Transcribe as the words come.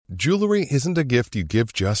Jewelry isn't a gift you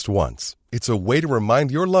give just once. It's a way to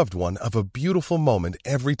remind your loved one of a beautiful moment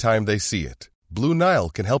every time they see it. Blue Nile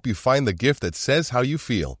can help you find the gift that says how you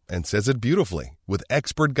feel and says it beautifully, with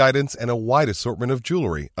expert guidance and a wide assortment of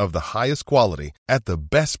jewelry of the highest quality at the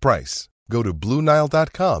best price. Go to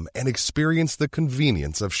BlueNile.com and experience the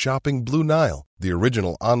convenience of shopping Blue Nile, the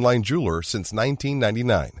original online jeweler since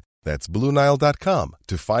 1999. That's BlueNile.com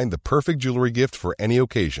to find the perfect jewelry gift for any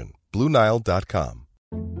occasion. BlueNile.com.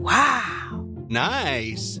 Wow!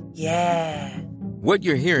 Nice! Yeah! What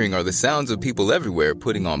you're hearing are the sounds of people everywhere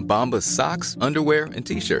putting on Bombas socks, underwear, and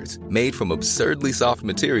T-shirts made from absurdly soft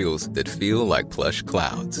materials that feel like plush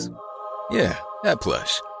clouds. Yeah, that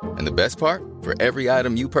plush. And the best part? For every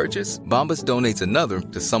item you purchase, Bombas donates another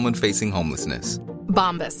to someone facing homelessness.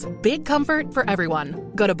 Bombas. Big comfort for everyone.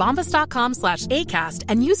 Go to bombas.com/ACAST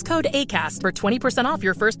and use code ACAST for 20% off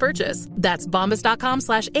your first purchase. That's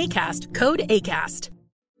bombas.com/ACAST. Code ACAST.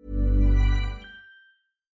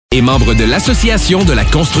 Et membre de l'Association de la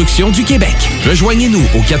construction du Québec. Rejoignez-nous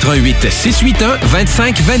au 88 681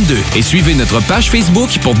 25 22 et suivez notre page Facebook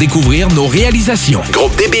pour découvrir nos réalisations.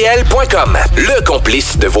 GroupeDBL.com, le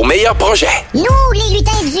complice de vos meilleurs projets. Nous, les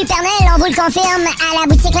lutins du Pernel, on vous le confirme, à la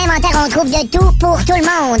boutique L'Inventaire, on trouve de tout pour tout le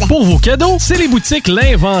monde. Pour vos cadeaux, c'est les boutiques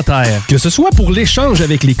L'Inventaire. Que ce soit pour l'échange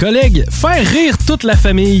avec les collègues, faire rire toute la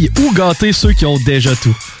famille ou gâter ceux qui ont déjà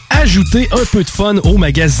tout. Ajoutez un peu de fun au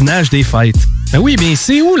magasinage des fêtes. Ben oui, mais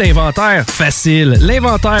c'est où l'Inventaire? Facile.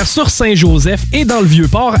 L'Inventaire sur Saint-Joseph et dans le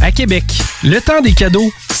Vieux-Port à Québec. Le temps des cadeaux,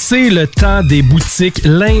 c'est le temps des boutiques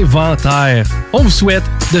L'Inventaire. On vous souhaite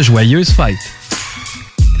de joyeuses fêtes.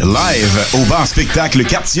 Live au bar spectacle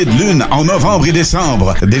Quartier de Lune en novembre et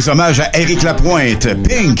décembre. Des hommages à Éric Lapointe,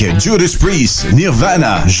 Pink, Judas Priest,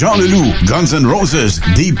 Nirvana, Jean Leloup, Guns N' Roses,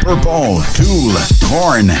 Deep Purple, Tool,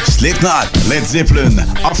 Korn, Slipknot, Led Zeppelin,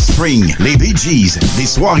 Offspring, les Bee Gees, des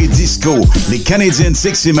soirées disco, les Canadian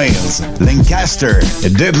Sexy Males, Lancaster,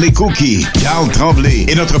 Deadly Cookie, Carl Tremblay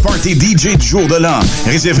et notre party DJ du jour de l'an.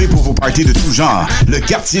 Réservé pour vos parties de tout genre. Le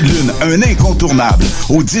Quartier de Lune, un incontournable.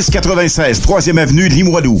 Au 1096 3e avenue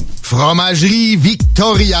Limoilou. Fromagerie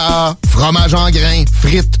Victoria. Fromage en grains,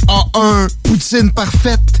 frites A1, poutine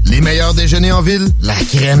parfaite, les meilleurs déjeuners en ville, la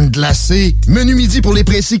crème glacée, menu midi pour les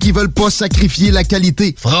pressés qui veulent pas sacrifier la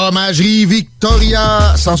qualité. Fromagerie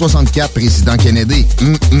Victoria. 164 Président Kennedy.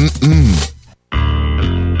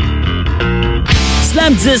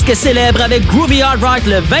 Slam Disc célèbre avec Groovy Hard Rock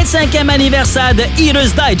le 25e anniversaire de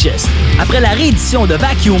Eater's Digest. Après la réédition de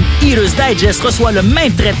Vacuum, Eater's Digest reçoit le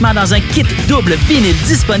même traitement dans un kit double vinyle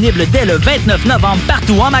disponible dès le 29 novembre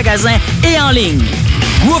partout en magasin et en ligne.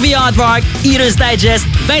 Groovy Hard Rock, Eater's Digest,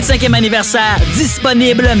 25e anniversaire,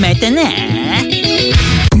 disponible maintenant.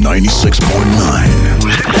 96.9.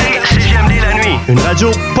 C'est CGMD la nuit. Une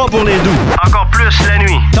radio pas pour les doux. Encore plus la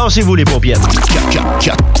nuit. Tassez-vous les paupières.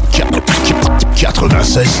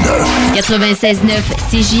 96.9. 96.9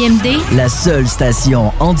 CJMD, la seule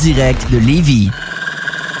station en direct de Lévis.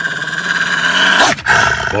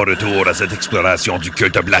 Au retour à cette exploration du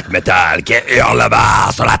culte black metal qui hurle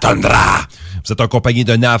là-bas sur la toundra. Vous êtes en compagnie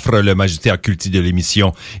de Nafre, le magistère culti de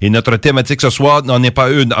l'émission. Et notre thématique ce soir n'en est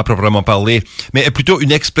pas une à proprement parler, mais est plutôt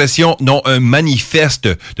une expression, non un manifeste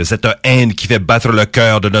de cette haine qui fait battre le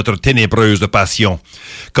cœur de notre ténébreuse passion.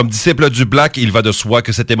 Comme disciple du Black, il va de soi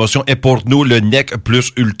que cette émotion est pour nous le nec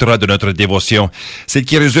plus ultra de notre dévotion. Celle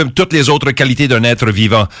qui résume toutes les autres qualités d'un être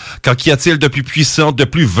vivant. Car qu'y a-t-il de plus puissant, de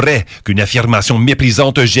plus vrai qu'une affirmation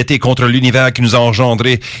méprisante jetée contre l'univers qui nous a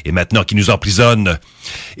engendrés et maintenant qui nous emprisonne?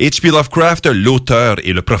 H.P. Lovecraft, l'auteur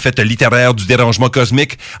et le prophète littéraire du dérangement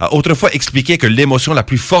cosmique, a autrefois expliqué que l'émotion la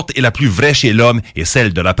plus forte et la plus vraie chez l'homme est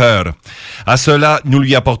celle de la peur. À cela, nous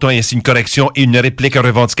lui apportons ainsi une correction et une réplique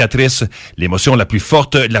revendicatrice. L'émotion la plus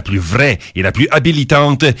forte, la plus vraie et la plus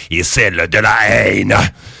habilitante est celle de la haine.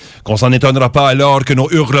 Qu'on s'en étonnera pas alors que nos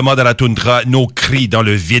hurlements dans la toundra, nos cris dans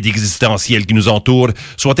le vide existentiel qui nous entoure,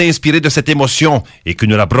 soient inspirés de cette émotion et que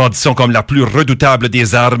nous la brandissons comme la plus redoutable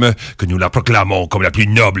des armes, que nous la proclamons comme la plus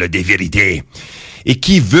noble des vérités. Et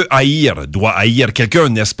qui veut haïr doit haïr quelqu'un,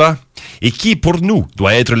 n'est-ce pas? Et qui, pour nous,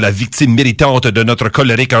 doit être la victime méritante de notre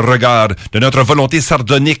colérique regard, de notre volonté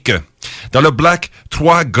sardonique? Dans le Black,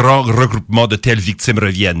 3 grands regroupements de telles victimes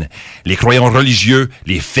reviennent. Les croyants religieux,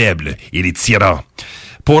 les faibles et les tyrans.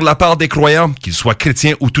 Pour la part des croyants, qu'ils soient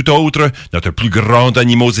chrétiens ou tout autre, notre plus grande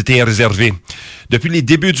animosité est réservée. Depuis les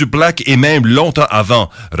débuts du Black et même longtemps avant,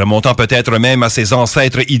 remontant peut-être même à ses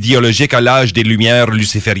ancêtres idéologiques à l'âge des Lumières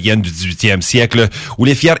lucifériennes du 18e siècle ou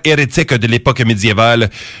les fiers hérétiques de l'époque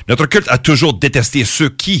médiévale, notre culte a toujours détesté ceux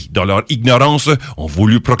qui, dans leur ignorance, ont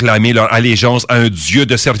voulu proclamer leur allégeance à un dieu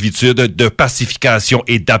de servitude, de pacification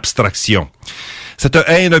et d'abstraction. Cette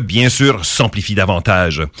haine, bien sûr, s'amplifie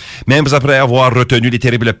davantage. Même après avoir retenu les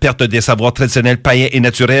terribles pertes des savoirs traditionnels païens et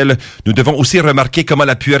naturels, nous devons aussi remarquer comment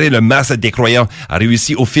la puérile masse des croyants a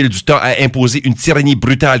réussi au fil du temps à imposer une tyrannie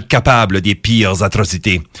brutale capable des pires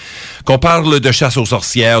atrocités. Qu'on parle de chasse aux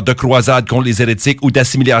sorcières, de croisades contre les hérétiques ou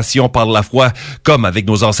d'assimilation par la foi, comme avec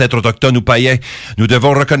nos ancêtres autochtones ou païens, nous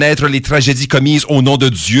devons reconnaître les tragédies commises au nom de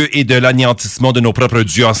Dieu et de l'anéantissement de nos propres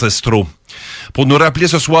dieux ancestraux. Pour nous rappeler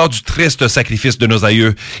ce soir du triste sacrifice de nos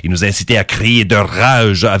aïeux et nous inciter à crier de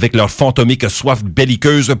rage avec leur fantomique soif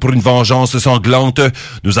belliqueuse pour une vengeance sanglante,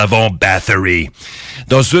 nous avons Bathory.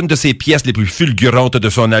 Dans une de ses pièces les plus fulgurantes de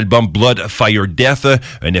son album Blood, Fire, Death,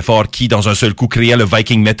 un effort qui, dans un seul coup, créa le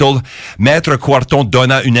Viking Metal, Maître Quarton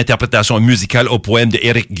donna une interprétation musicale au poème de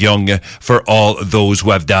Eric Young, For All Those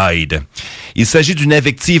Who Have Died. Il s'agit d'une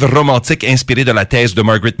invective romantique inspirée de la thèse de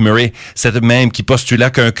Margaret Murray, cette même qui postula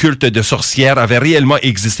qu'un culte de sorcières avait réellement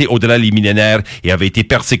existé au-delà des millénaires et avait été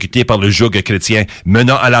persécuté par le joug chrétien,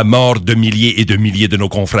 menant à la mort de milliers et de milliers de nos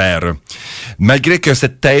confrères. Malgré que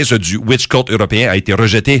cette thèse du witch cult européen a été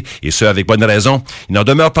rejetée, et ce avec bonne raison, il n'en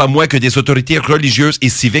demeure pas moins que des autorités religieuses et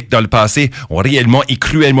civiques dans le passé ont réellement et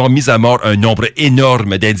cruellement mis à mort un nombre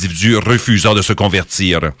énorme d'individus refusant de se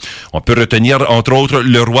convertir. On peut retenir entre autres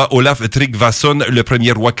le roi Olaf Tryggvason, le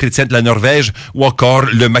premier roi chrétien de la Norvège, ou encore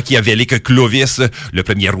le machiavélique Clovis, le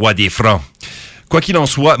premier roi des Francs. Quoi qu'il en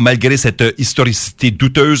soit, malgré cette historicité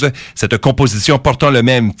douteuse, cette composition portant le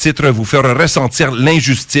même titre vous fera ressentir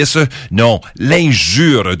l'injustice, non,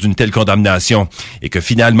 l'injure d'une telle condamnation, et que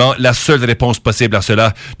finalement, la seule réponse possible à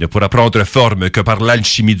cela ne pourra prendre forme que par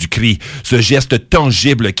l'alchimie du cri, ce geste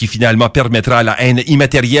tangible qui finalement permettra à la haine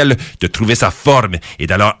immatérielle de trouver sa forme et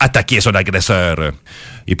d'alors attaquer son agresseur.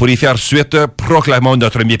 Et pour y faire suite, proclamons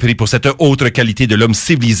notre mépris pour cette autre qualité de l'homme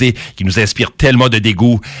civilisé qui nous inspire tellement de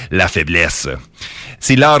dégoût, la faiblesse.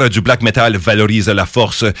 Si l'art du black metal valorise la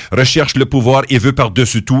force, recherche le pouvoir et veut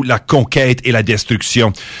par-dessus tout la conquête et la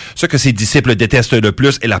destruction, ce que ses disciples détestent le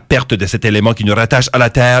plus est la perte de cet élément qui nous rattache à la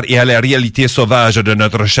terre et à la réalité sauvage de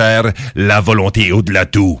notre chair, la volonté au-delà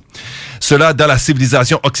de tout. Cela, dans la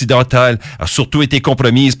civilisation occidentale, a surtout été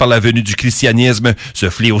compromise par la venue du christianisme, ce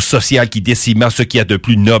fléau social qui décima ce qu'il y a de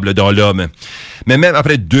plus noble dans l'homme. Mais même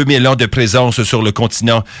après 2000 ans de présence sur le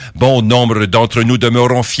continent, bon nombre d'entre nous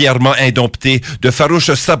demeurons fièrement indomptés de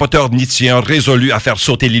farouches saboteurs nietzschéens résolus à faire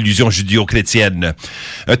sauter l'illusion judéo-chrétienne.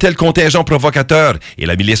 Un tel contingent provocateur est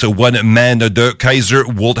la milice One Man de Kaiser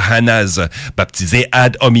Waldhanaz, baptisé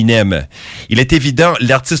Ad Hominem. Il est évident,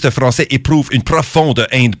 l'artiste français éprouve une profonde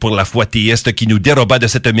haine pour la foi théiste qui nous déroba de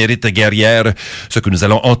cette mérite guerrière, ce que nous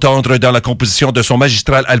allons entendre dans la composition de son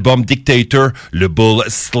magistral album Dictator, le Bull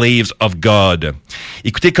Slaves of God.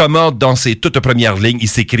 Écoutez comment, dans ses toutes premières lignes, il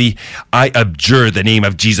s'écrit « I abjure the name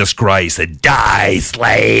of Jesus Christ, die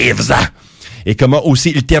slaves !» Et comment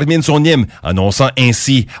aussi il termine son hymne, annonçant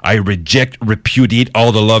ainsi « I reject, repudiate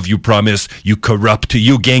all the love you promise, you corrupt,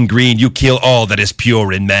 you gangrene, you kill all that is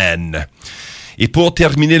pure in man ». Et pour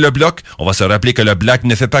terminer le bloc, on va se rappeler que le black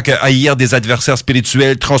ne fait pas que haïr des adversaires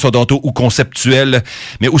spirituels, transcendantaux ou conceptuels,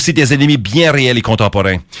 mais aussi des ennemis bien réels et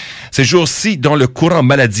contemporains. Ces jours-ci, dans le courant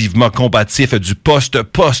maladivement combatif du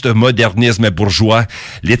post-modernisme bourgeois,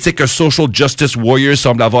 l'éthique social justice warrior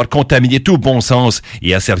semble avoir contaminé tout bon sens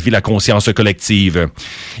et asservi la conscience collective.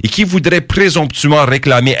 Et qui voudrait présomptueusement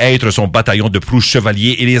réclamer être son bataillon de proust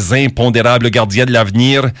chevaliers et les impondérables gardiens de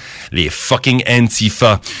l'avenir? Les fucking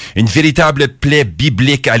Antifa. Une véritable plaie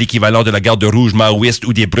biblique à l'équivalent de la garde rouge maoïste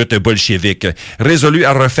ou des brutes bolcheviques, résolus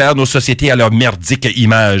à refaire nos sociétés à leur merdique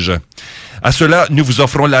image. À cela, nous vous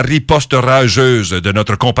offrons la riposte rageuse de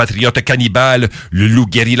notre compatriote cannibale, le loup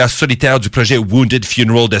guérilla solitaire du projet Wounded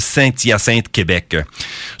Funeral de Saint-Hyacinthe, Québec.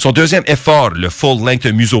 Son deuxième effort, le full-length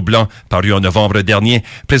Museau Blanc, paru en novembre dernier,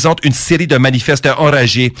 présente une série de manifestes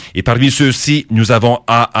enragés et parmi ceux-ci, nous avons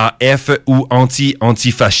AAF ou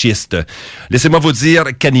anti-antifasciste. Laissez-moi vous dire,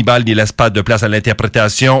 Cannibal n'y laisse pas de place à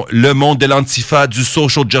l'interprétation. Le monde de l'antifa du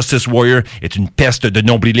social justice warrior est une peste de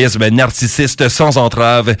nombrilisme narcissiste sans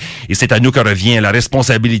entrave et c'est à nous que revient la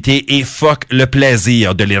responsabilité et fuck le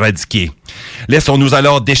plaisir de l'éradiquer. Laissons-nous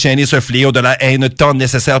alors déchaîner ce fléau de la haine tant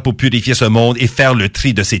nécessaire pour purifier ce monde et faire le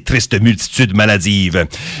tri de ces tristes multitudes maladives.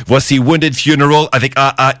 Voici Wounded Funeral avec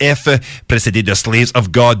AAF, précédé de Slaves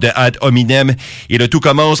of God de Ad Hominem, et le tout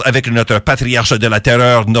commence avec notre patriarche de la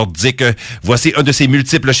terreur nordique. Voici un de ses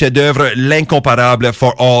multiples chefs-d'œuvre, l'incomparable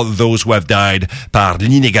For All Those Who Have Died, par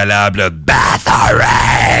l'inégalable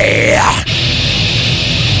Bathory.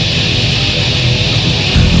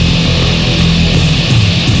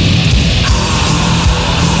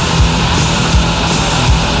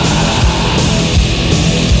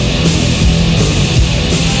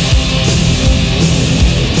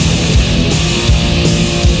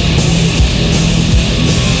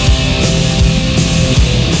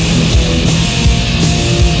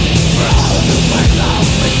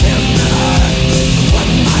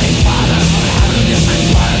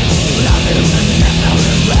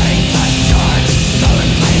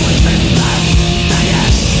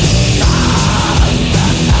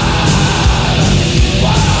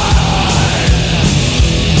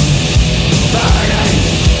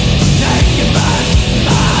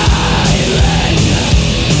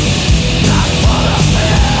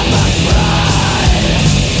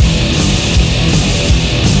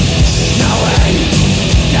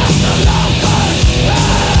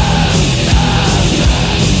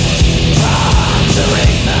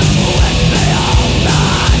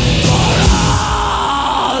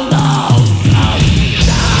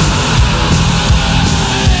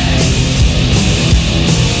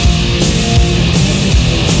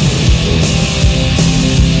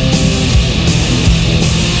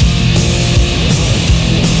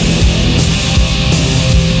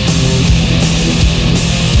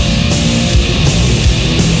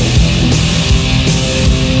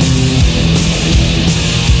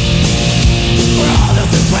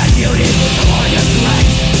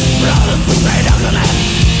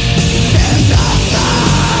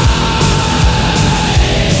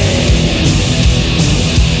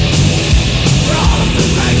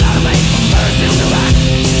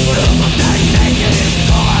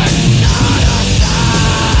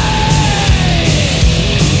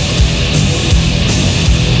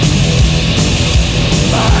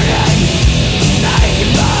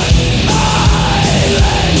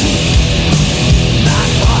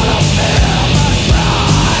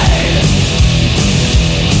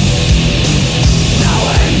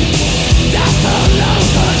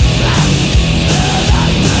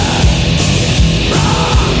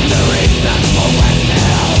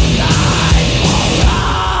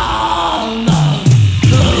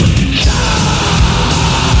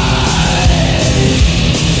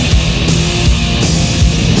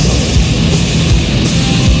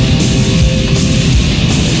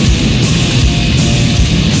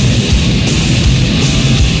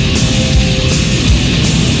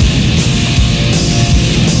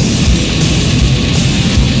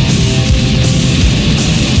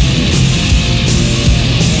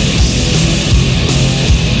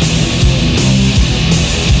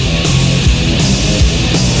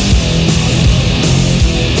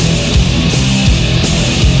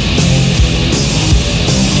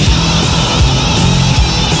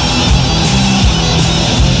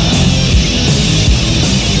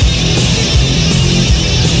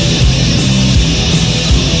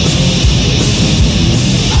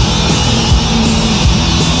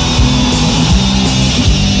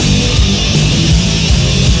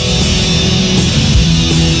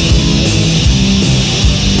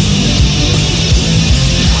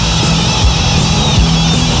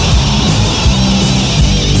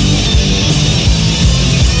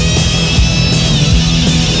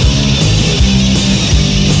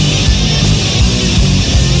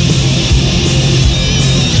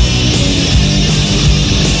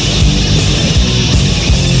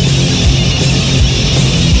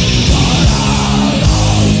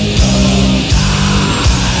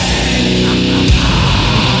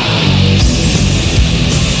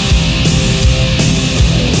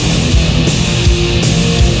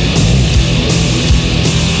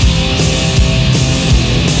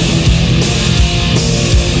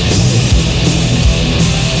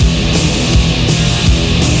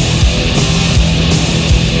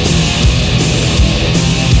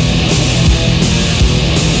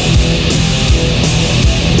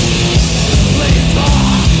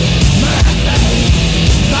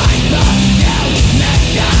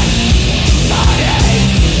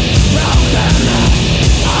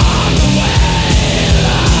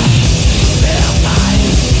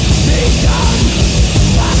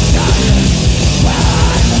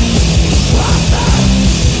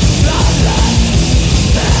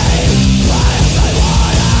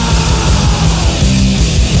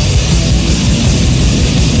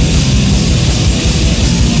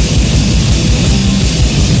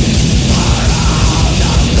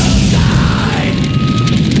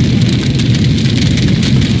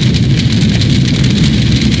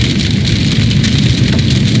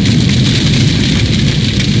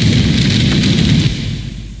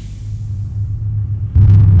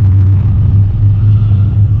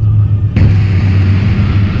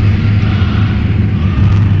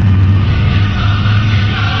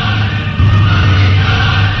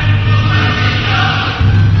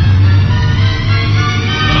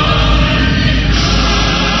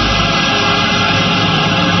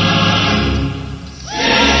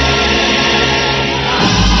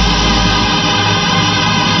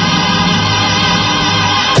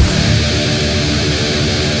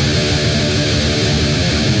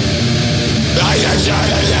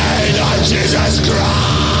 Jesus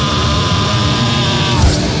Christ.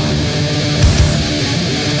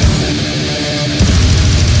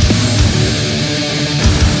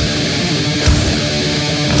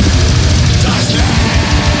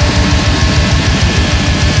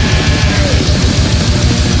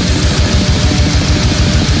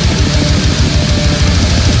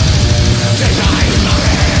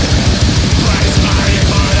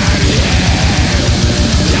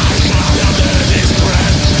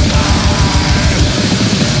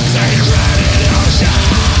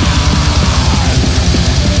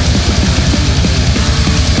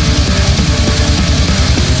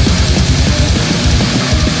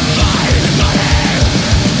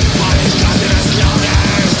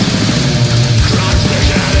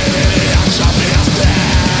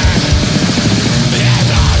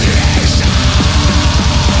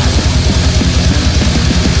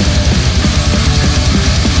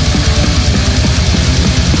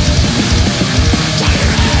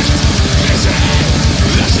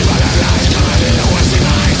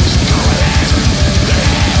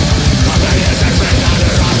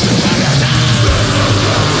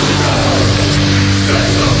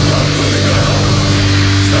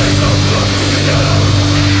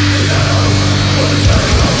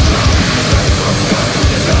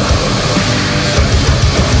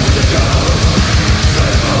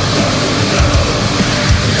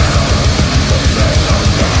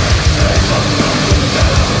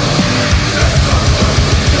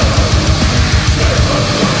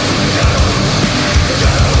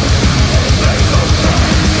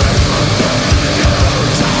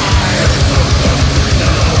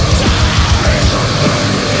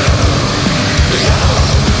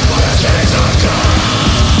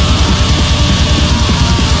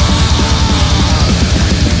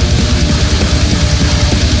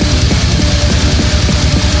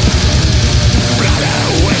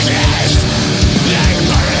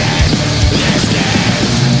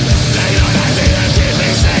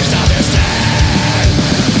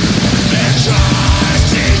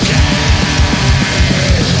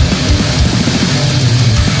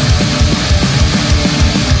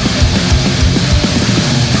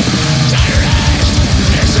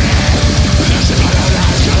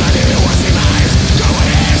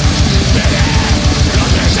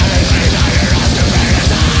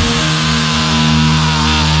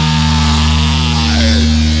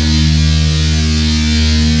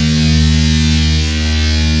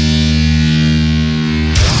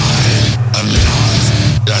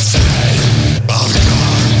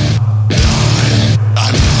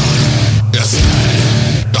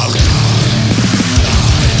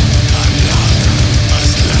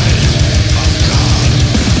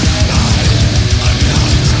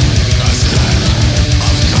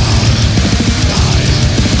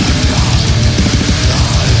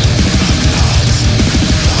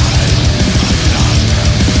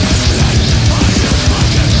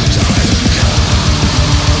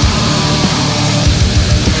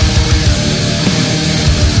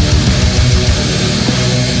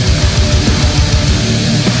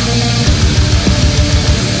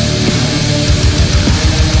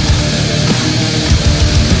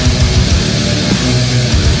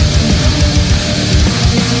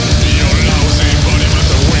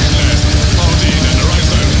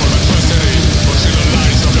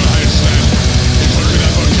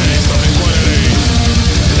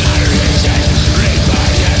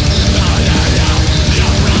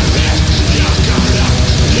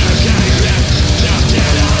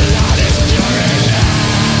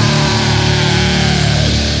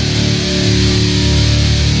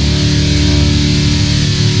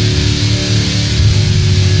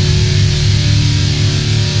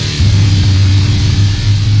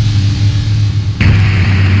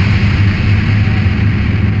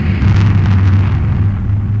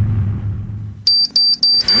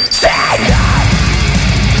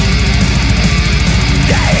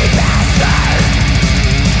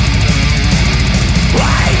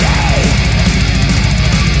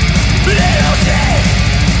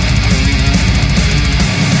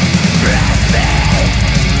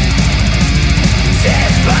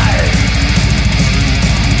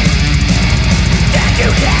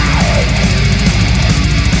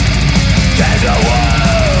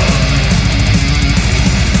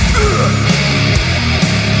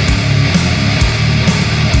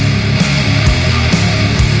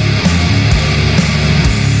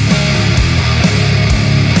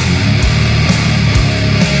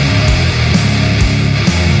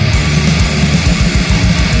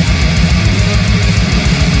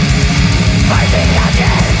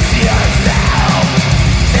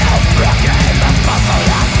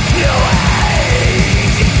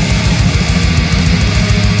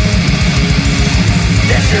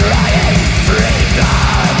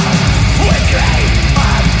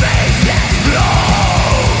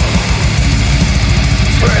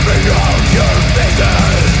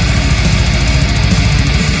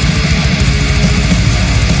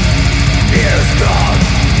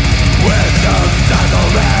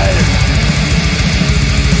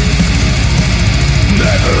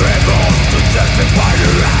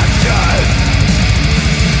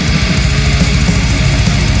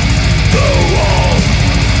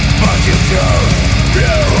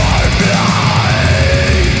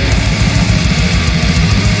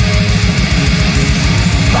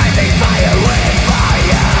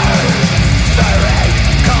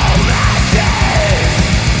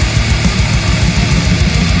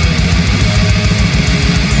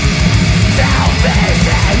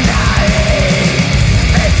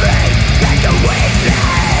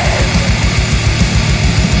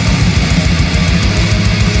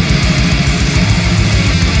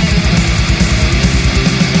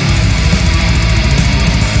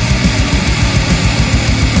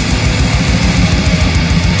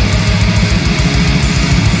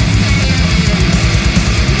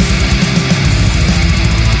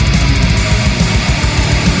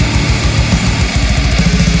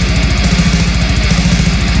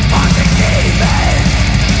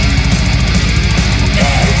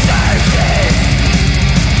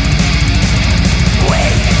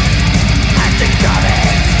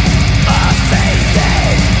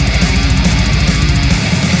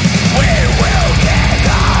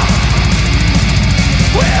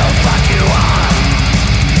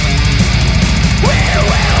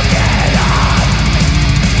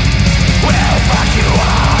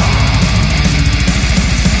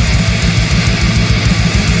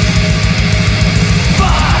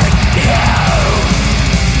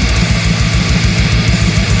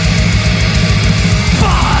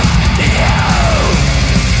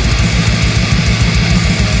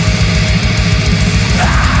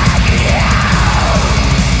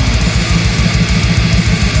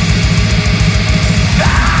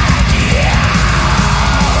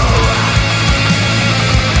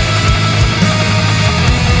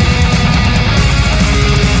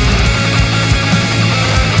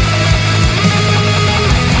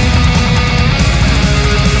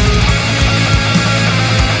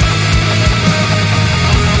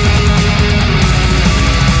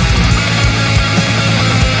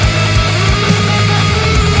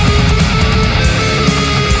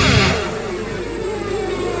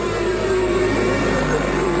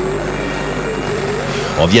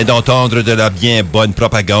 On vient d'entendre de la bien bonne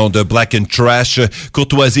propagande de Black and Trash,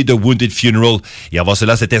 courtoisie de Wounded Funeral. Et avant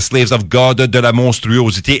cela, c'était Slaves of God de la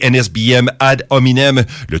monstruosité NSBM Ad Hominem,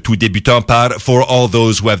 le tout débutant par For All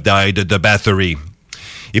Those Who Have Died de Bathory.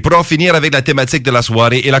 Et pour en finir avec la thématique de la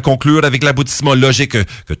soirée et la conclure avec l'aboutissement logique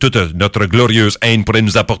que toute notre glorieuse haine pourrait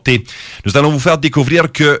nous apporter, nous allons vous faire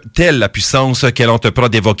découvrir que, telle la puissance qu'elle entreprend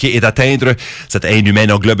d'évoquer et d'atteindre, cette haine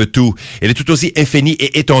humaine englobe tout. Elle est tout aussi infinie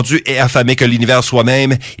et étendue et affamée que l'univers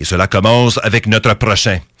soi-même, et cela commence avec notre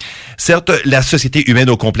prochain. Certes, la société humaine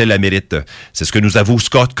au complet la mérite. C'est ce que nous avoue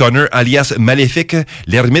Scott Connor, alias Maléfique,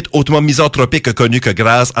 l'ermite hautement misanthropique connu que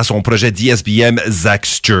grâce à son projet d'ISBM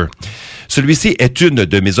Zaxture. Celui-ci est une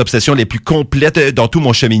de mes obsessions les plus complètes dans tout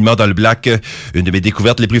mon cheminement dans le black, une de mes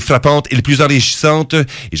découvertes les plus frappantes et les plus enrichissantes,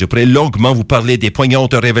 et je pourrais longuement vous parler des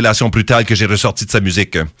poignantes révélations brutales que j'ai ressorties de sa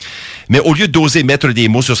musique. Mais au lieu d'oser mettre des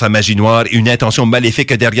mots sur sa magie noire et une intention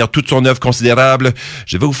maléfique derrière toute son œuvre considérable,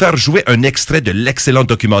 je vais vous faire jouer un extrait de l'excellent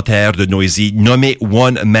documentaire de Noisy nommé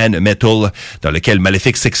One Man Metal, dans lequel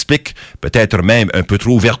Maléfique s'explique, peut-être même un peu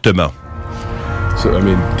trop ouvertement. So, I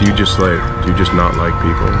mean, do you just not like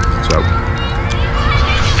people? So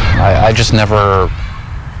I just never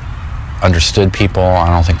understood people. I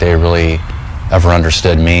don't think they really ever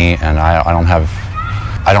understood me, and I don't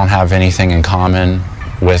have anything in common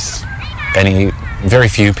with very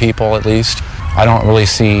few people at least. I don't really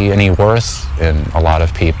see any worth in a lot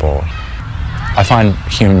of people. I find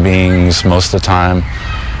human beings most of the time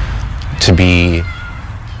to be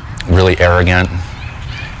really arrogant,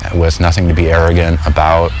 with nothing to be arrogant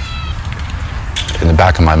about. In the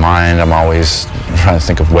back of my mind, I'm always trying to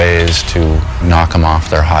think of ways to knock them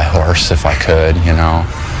off their high horse if I could, you know.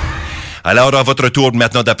 Alors, à votre tour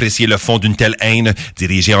maintenant d'apprécier le fond d'une telle haine,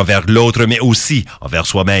 dirigée envers l'autre, mais aussi envers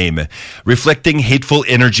soi-même. Reflecting Hateful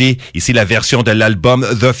Energy, ici la version de l'album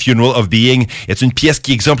The Funeral of Being, est une pièce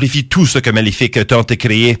qui exemplifie tout ce que Maléfique tente de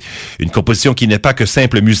créer. Une composition qui n'est pas que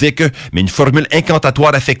simple musique, mais une formule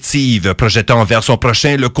incantatoire affective, projetant vers son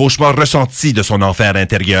prochain le cauchemar ressenti de son enfer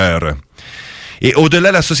intérieur. Et au-delà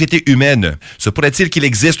de la société humaine, se pourrait-il qu'il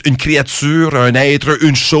existe une créature, un être,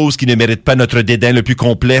 une chose qui ne mérite pas notre dédain le plus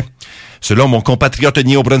complet? Selon mon compatriote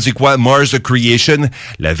néo-brunswickois Mars the Creation,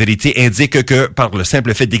 la vérité indique que, par le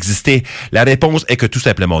simple fait d'exister, la réponse est que tout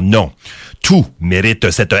simplement non. Tout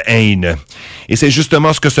mérite cette haine. Et c'est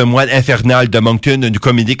justement ce que ce moine infernal de Moncton nous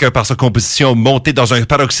communique par sa composition montée dans un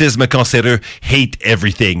paroxysme cancéreux, Hate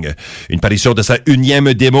Everything. Une parution de sa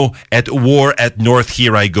 1e démo, At War at North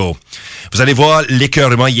Here I Go. Vous allez voir,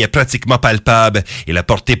 l'écœurement y est pratiquement palpable et la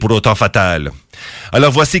portée pour autant fatale.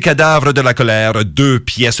 Alors voici Cadavre de la colère, 2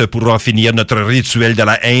 pièces pour en finir notre rituel de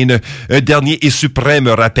la haine, un dernier et suprême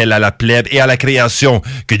rappel à la plèbe et à la création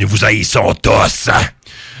que nous vous haïssons tous.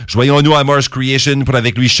 Joignons-nous à Mars Creation pour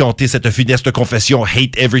avec lui chanter cette funeste confession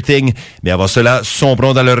Hate Everything, mais avant cela,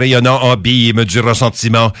 sombrons dans le rayonnant abîme du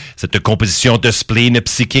ressentiment, cette composition de spleen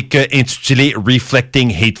psychique intitulée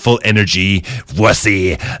Reflecting Hateful Energy.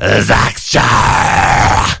 Voici Zaxture!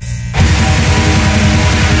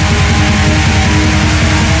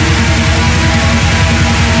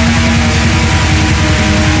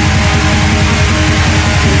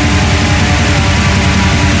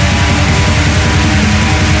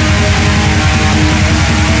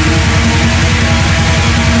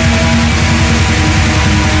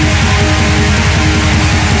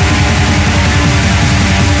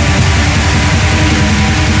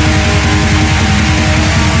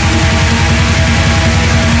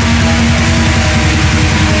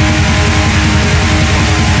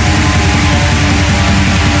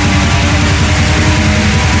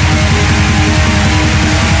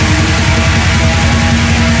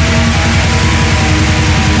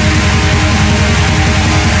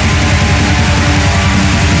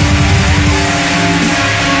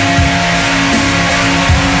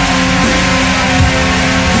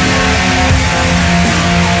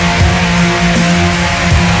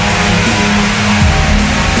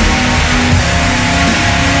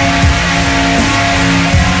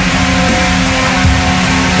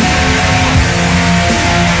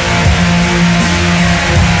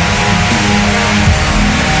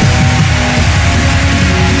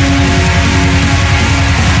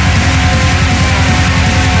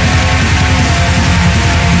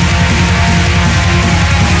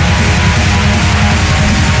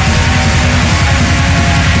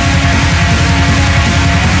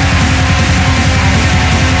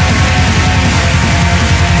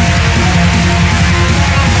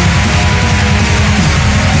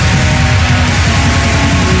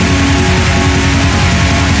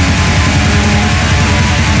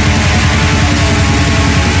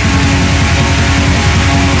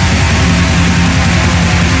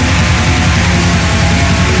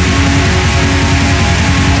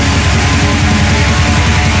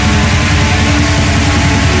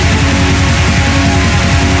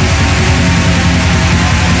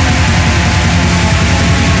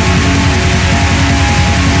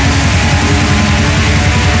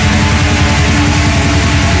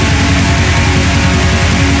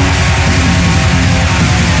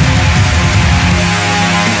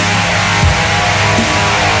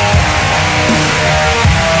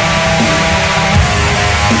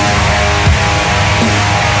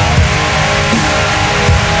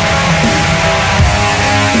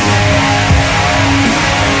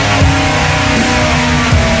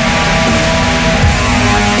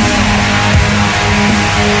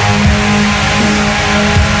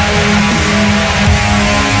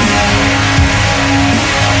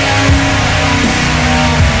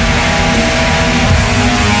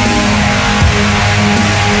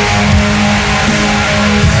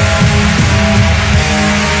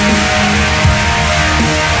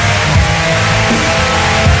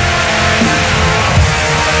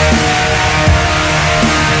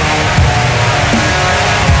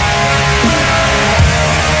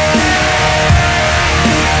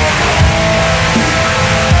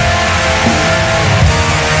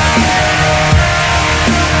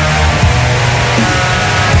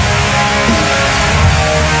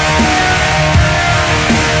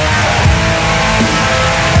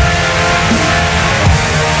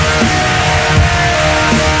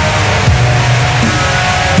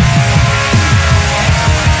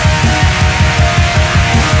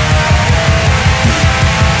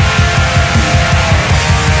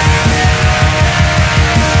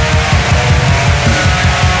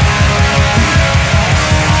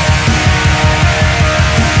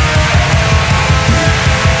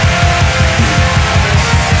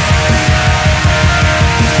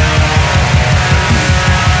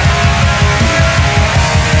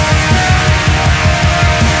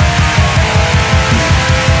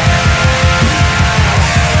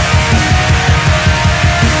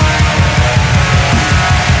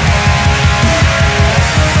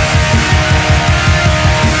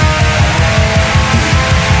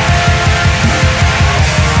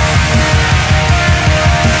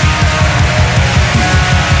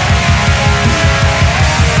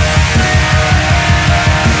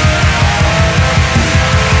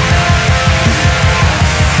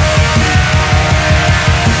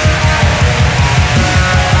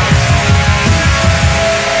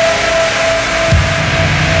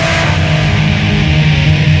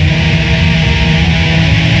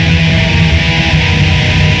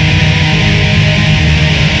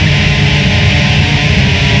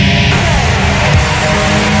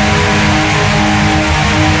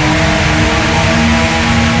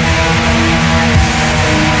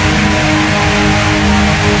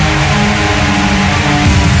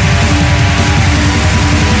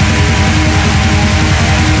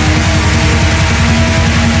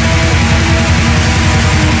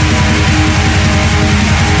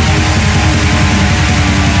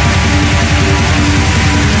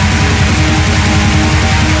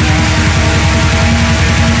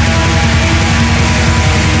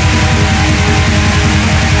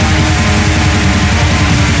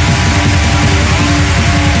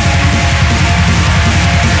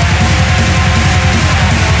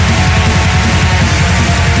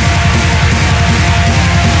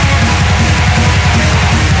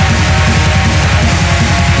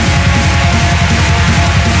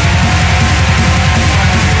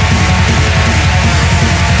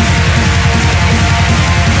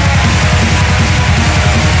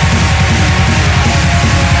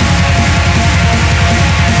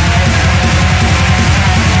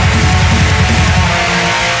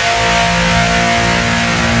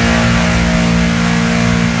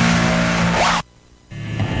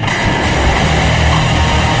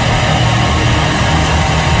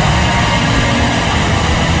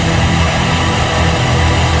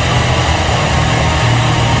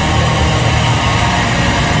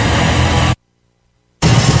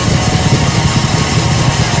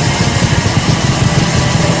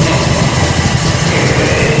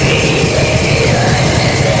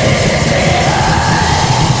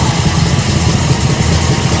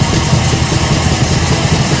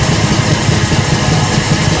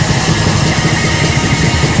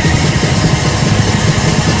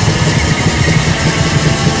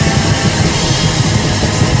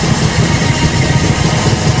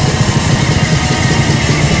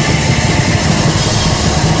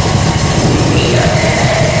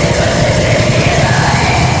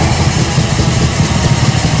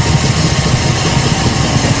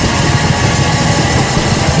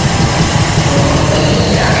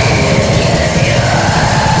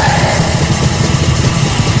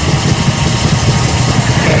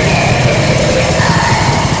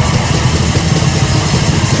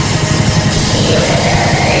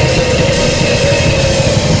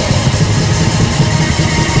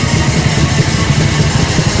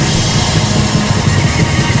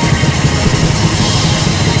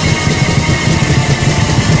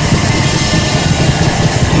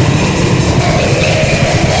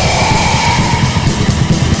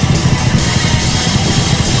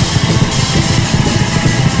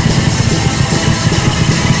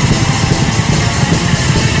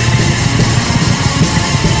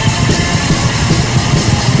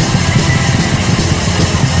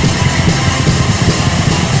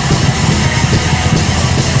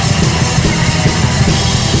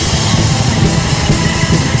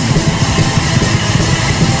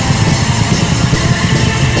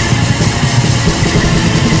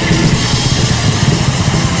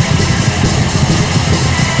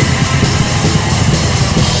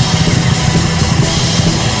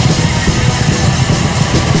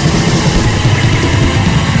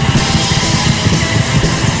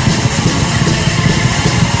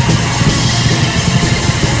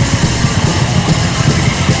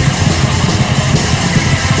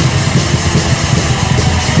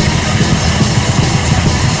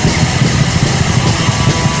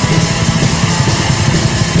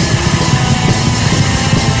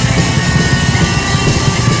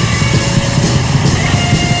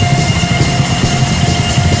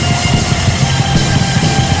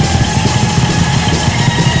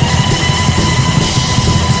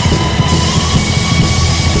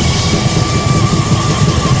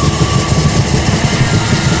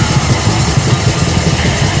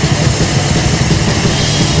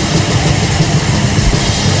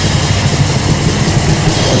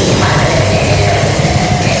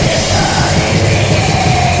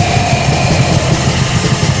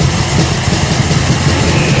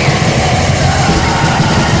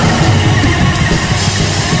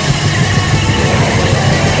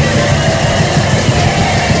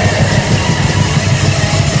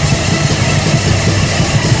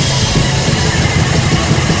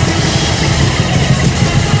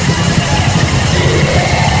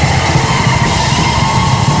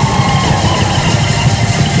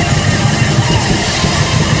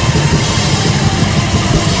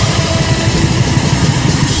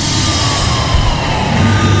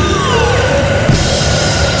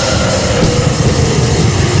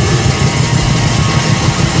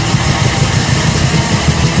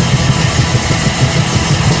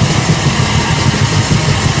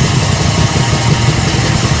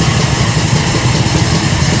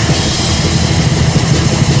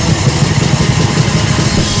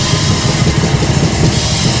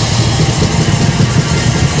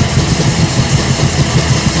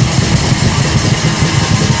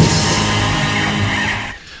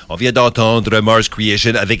 On vient d'entendre Mars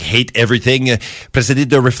Creation avec Hate Everything, précédé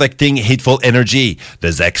de Reflecting Hateful Energy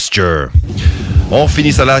de Zexture. On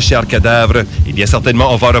finit cela, cher cadavre. Et bien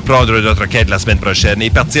certainement, on va reprendre notre quête la semaine prochaine et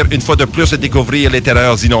partir une fois de plus découvrir les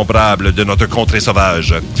terreurs innombrables de notre contrée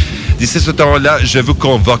sauvage. D'ici ce temps-là, je vous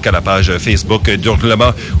convoque à la page Facebook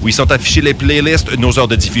d'Hurlement où ils sont affichés les playlists, nos heures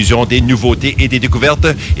de diffusion, des nouveautés et des découvertes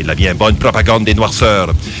et de la bien bonne propagande des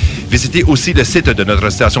noirceurs. Visitez aussi le site de notre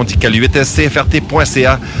station d'Iqaluit,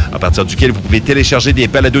 cfrt.ca, à partir duquel vous pouvez télécharger des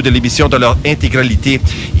balados de l'émission dans leur intégralité,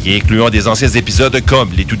 y incluant des anciens épisodes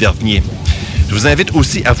comme les tout derniers. Je vous invite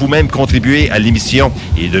aussi à vous-même contribuer à l'émission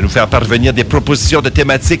et de nous faire parvenir des propositions de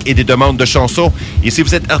thématiques et des demandes de chansons. Et si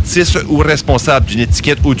vous êtes artiste ou responsable d'une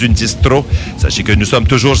étiquette ou d'une distro, sachez que nous sommes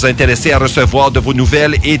toujours intéressés à recevoir de vos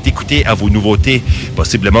nouvelles et d'écouter à vos nouveautés,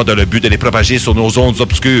 possiblement dans le but de les propager sur nos ondes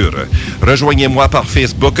obscures. Rejoignez-moi par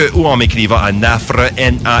Facebook ou en m'écrivant à nafre,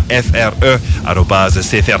 N-A-F-R-E,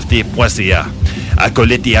 @cfrt.ca.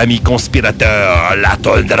 Acolytes et amis conspirateurs, la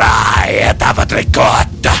toundra est à votre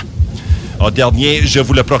écoute. En dernier, je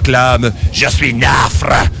vous le proclame, je suis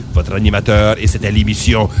Nafre, votre animateur, et c'était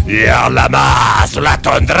l'émission Hurlement sur la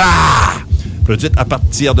toundra, produite à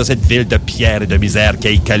partir de cette ville de pierre et de misère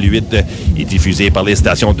qu'est Iqaluit et diffusée par les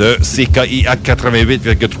stations de CKIA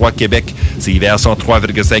 88,3 Québec, CIVR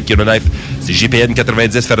 103,5 Yellowknife, CJPN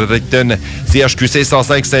 90 Fredericton, CHQC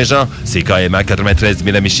 105 Saint-Jean, CKMA 93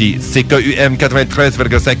 Miramichi, CKUM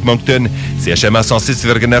 93,5 Moncton, CHMA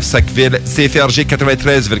 106,9 Sackville, CFRG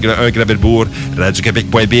 93,1 Gravelbourg,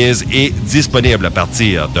 Radio-Québec.biz et disponible à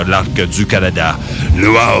partir de l'Arc du Canada.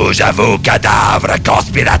 Louange à vos cadavres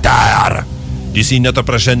conspirateurs! D'ici notre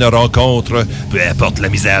prochaine rencontre, peu importe la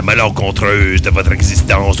misère malencontreuse de votre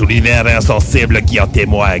existence ou l'univers insensible qui en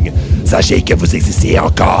témoigne, sachez que vous existez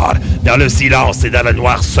encore, dans le silence et dans la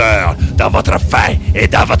noirceur, dans votre faim et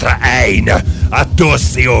dans votre haine. À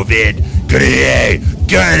tous et au vide, criez,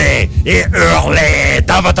 gueulez et hurlez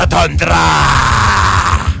dans votre toundra!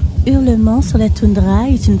 Hurlement sur la toundra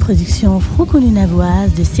est une production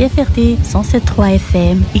franco-nunavoise de CFRT 107.3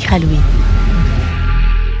 FM Iqaluit.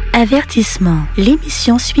 Avertissement.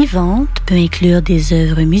 L'émission suivante peut inclure des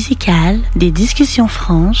œuvres musicales, des discussions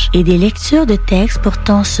franches et des lectures de textes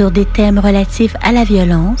portant sur des thèmes relatifs à la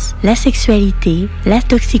violence, la sexualité, la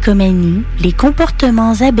toxicomanie, les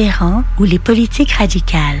comportements aberrants ou les politiques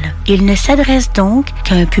radicales. Il ne s'adresse donc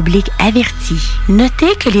qu'à un public averti.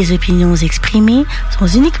 Notez que les opinions exprimées sont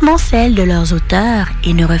uniquement celles de leurs auteurs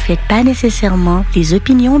et ne reflètent pas nécessairement les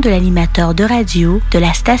opinions de l'animateur de radio, de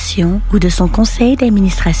la station ou de son conseil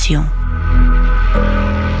d'administration.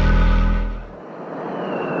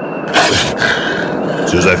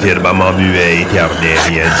 Sous un firmament muet, éternel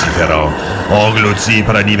et indifférent, englouti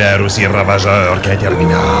par un hiver aussi ravageur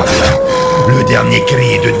qu'interminable, le dernier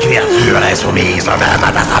cri d'une créature insoumise même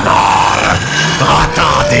à sa mort.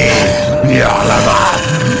 Entendez, hurlement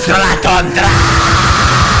sur la toundra!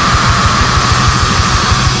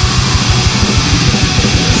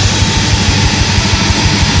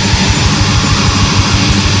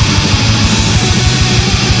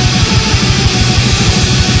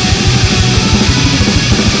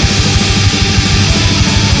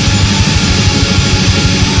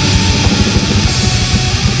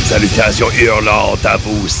 Salutations hurlantes à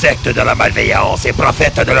vous, secte de la malveillance et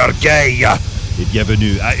prophète de l'orgueil. Et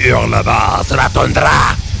bienvenue à Hurlement sur la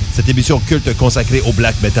toundra. Cette émission culte consacrée au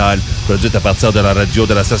black metal, produite à partir de la radio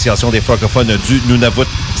de l'Association des francophones du Nunavut,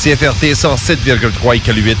 CFRT 107,3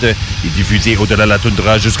 Iqaluit, et diffusée au-delà de la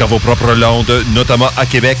toundra jusqu'à vos propres landes, notamment à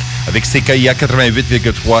Québec avec CKIA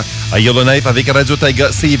 88,3, à Yellowknife avec Radio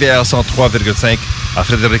Taiga CIVR 103,5, à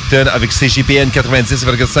Fredericton avec CJPN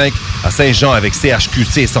 90,5, à Saint-Jean avec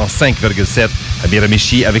CHQC 105,7, à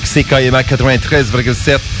Miramichi avec CKMA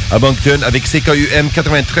 93,7, à Moncton avec CKUM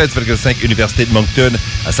 93,5 Université de Moncton,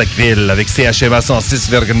 à Sackville avec CHMA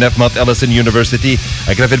 106,9 Mount Allison University,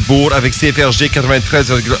 à Gravelbourg avec CFRG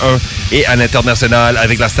 93,1 et à l'international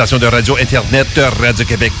avec la station de radio internet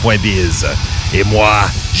Radio-Québec.biz. Et moi,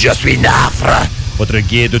 je suis Nafre, votre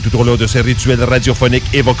guide tout au long de ce rituel radiophonique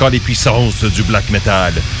évoquant les puissances du black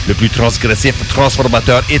metal, le plus transgressif,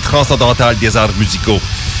 transformateur et transcendantal des arts musicaux.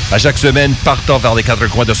 À chaque semaine, partant vers les quatre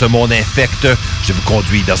coins de ce monde infect, je vous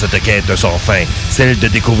conduis dans cette quête sans fin, celle de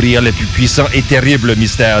découvrir le plus puissant et terrible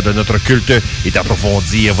mystère de notre culte et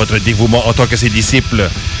d'approfondir votre dévouement en tant que ses disciples.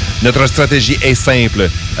 Notre stratégie est simple.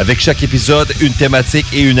 Avec chaque épisode, une thématique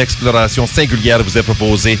et une exploration singulière vous est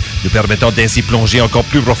proposée, nous permettant d'ainsi plonger encore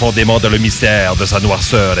plus profondément dans le mystère de sa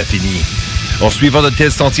noirceur infinie. En suivant de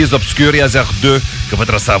tels sentiers obscurs et hasardeux, que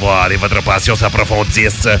votre savoir et votre passion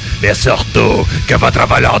s'approfondissent, mais surtout que votre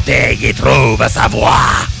volonté y trouve sa voie.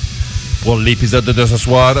 Pour l'épisode de ce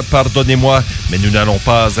soir, pardonnez-moi, mais nous n'allons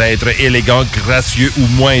pas être élégants, gracieux ou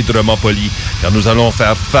moindrement polis, car nous allons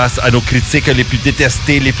faire face à nos critiques les plus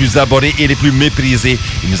détestés, les plus abhorrés et les plus méprisés.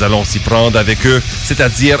 Et nous allons s'y prendre avec eux,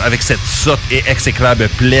 c'est-à-dire avec cette sotte et exécrable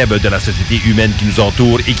plèbe de la société humaine qui nous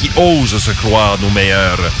entoure et qui ose se croire nos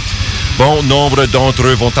meilleurs. Bon nombre d'entre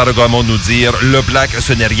eux vont arrogamment nous dire « Le black,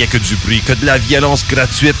 ce n'est rien que du bruit, que de la violence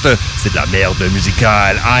gratuite, c'est de la merde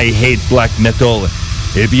musicale. I hate black metal. »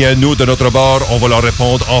 Eh bien, nous, de notre bord, on va leur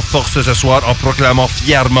répondre en force ce soir en proclamant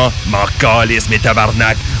fièrement « M'en calisse, mes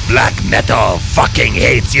tabarnak, black metal fucking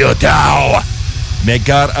hates you too! » Mais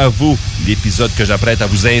gare à vous, l'épisode que j'apprête à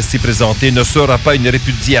vous ainsi présenter ne sera pas une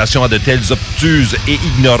répudiation à de telles obtuses et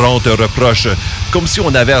ignorantes reproches, comme si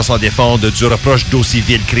on avait à s'en défendre du reproche d'aussi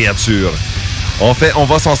viles créatures. En fait, on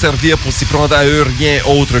va s'en servir pour s'y prendre à eux rien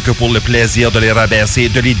autre que pour le plaisir de les rabaisser,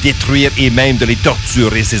 de les détruire et même de les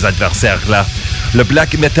torturer, ces adversaires-là. Le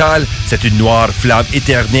black metal, c'est une noire flamme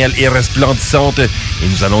éternelle et resplendissante, et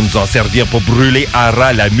nous allons nous en servir pour brûler à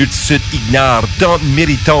ras la multitude ignare, tant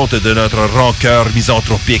méritante de notre rancœur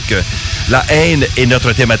misanthropique. La haine est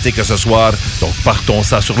notre thématique ce soir, donc partons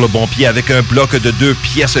ça sur le bon pied avec un bloc de 2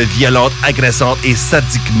 pièces violentes, agressantes et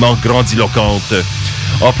sadiquement grandiloquentes.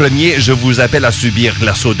 En premier, je vous appelle à subir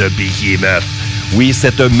l'assaut de Behemoth. Oui,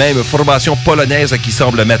 cette même formation polonaise qui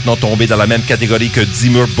semble maintenant tomber dans la même catégorie que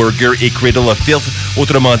Dimmu Borgir et Cradle of Filth,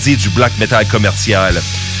 autrement dit du black metal commercial.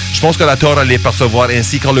 Je pense qu'on a tort à les percevoir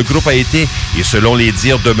ainsi quand le groupe a été, et selon les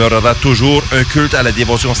dires, demeurera toujours un culte à la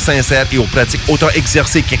dévotion sincère et aux pratiques autant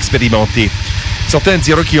exercées qu'expérimentées. Certains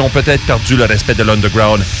diront qu'ils ont peut-être perdu le respect de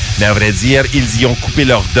l'underground, mais à vrai dire, ils y ont coupé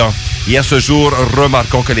leurs dents. Et à ce jour,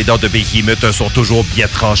 remarquons que les dents de Behemoth sont toujours bien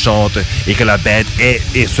tranchantes et que la bête est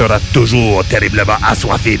et sera toujours terriblement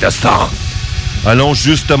assoiffée de sang. Allons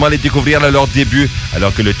justement les découvrir à leur début,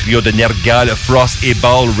 alors que le trio de Nergal, Frost et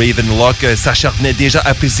Baal Ravenlock s'acharnait déjà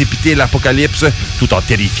à précipiter l'apocalypse tout en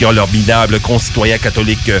terrifiant leurs minables concitoyens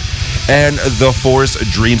catholiques. And the Force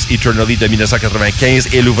Dreams Eternally de 1995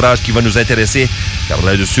 est l'ouvrage qui va nous intéresser, car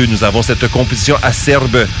là-dessus, nous avons cette composition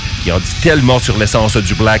acerbe qui en dit tellement sur l'essence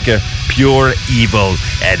du black, pure evil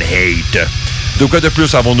and hate. De quoi de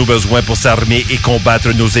plus avons-nous besoin pour s'armer et combattre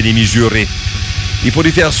nos ennemis jurés? Et pour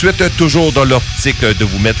y faire suite, toujours dans l'optique de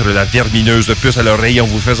vous mettre la vermineuse puce à l'oreille en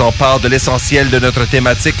vous faisant part de l'essentiel de notre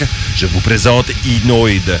thématique, je vous présente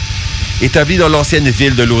Inoid. Établi dans l'ancienne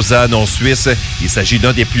ville de Lausanne, en Suisse, il s'agit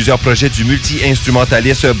d'un des plusieurs projets du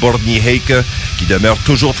multi-instrumentaliste Borny Hake, qui demeure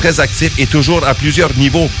toujours très actif et toujours à plusieurs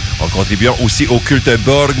niveaux, en contribuant aussi au culte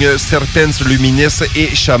Borg, Serpens Luminis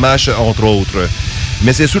et Shamash, entre autres.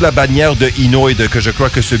 Mais c'est sous la bannière de Inoid que je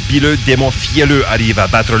crois que ce bileux démon fielleux arrive à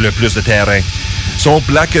battre le plus de terrain. Son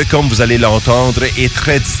black, comme vous allez l'entendre, est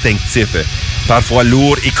très distinctif. Parfois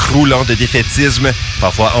lourd et croulant de défaitisme,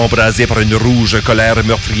 parfois embrasé par une rouge colère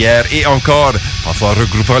meurtrière et encore, parfois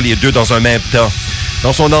regroupant les deux dans un même temps.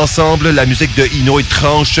 Dans son ensemble, la musique de Inoid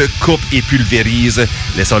tranche, coupe et pulvérise,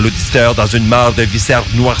 laissant l'auditeur dans une mare de viscères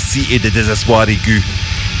noircis et de désespoir aigu.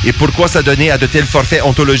 Et pourquoi s'adonner à de tels forfaits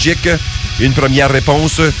ontologiques? Une première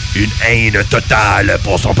réponse, une haine totale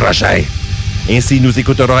pour son prochain. Ainsi, nous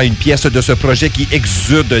écouterons une pièce de ce projet qui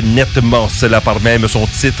exude nettement cela par même son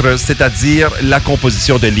titre, c'est-à-dire la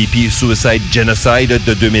composition de l'EP Suicide Genocide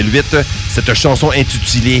de 2008, cette chanson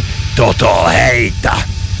intitulée Total Hate.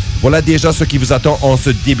 Voilà déjà ce qui vous attend en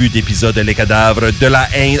ce début d'épisode Les Cadavres, de la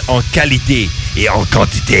haine en qualité et en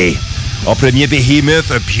quantité. En premier,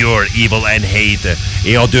 Behemoth, Pure Evil and Hate.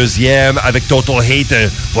 Et en deuxième, avec Total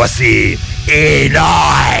Hate, voici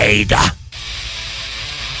Inoid.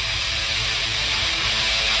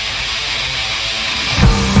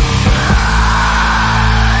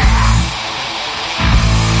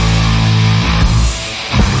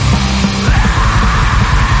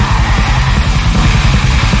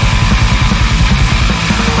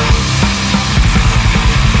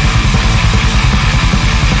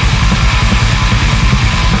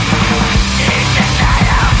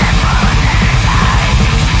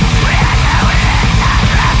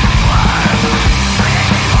 Wow.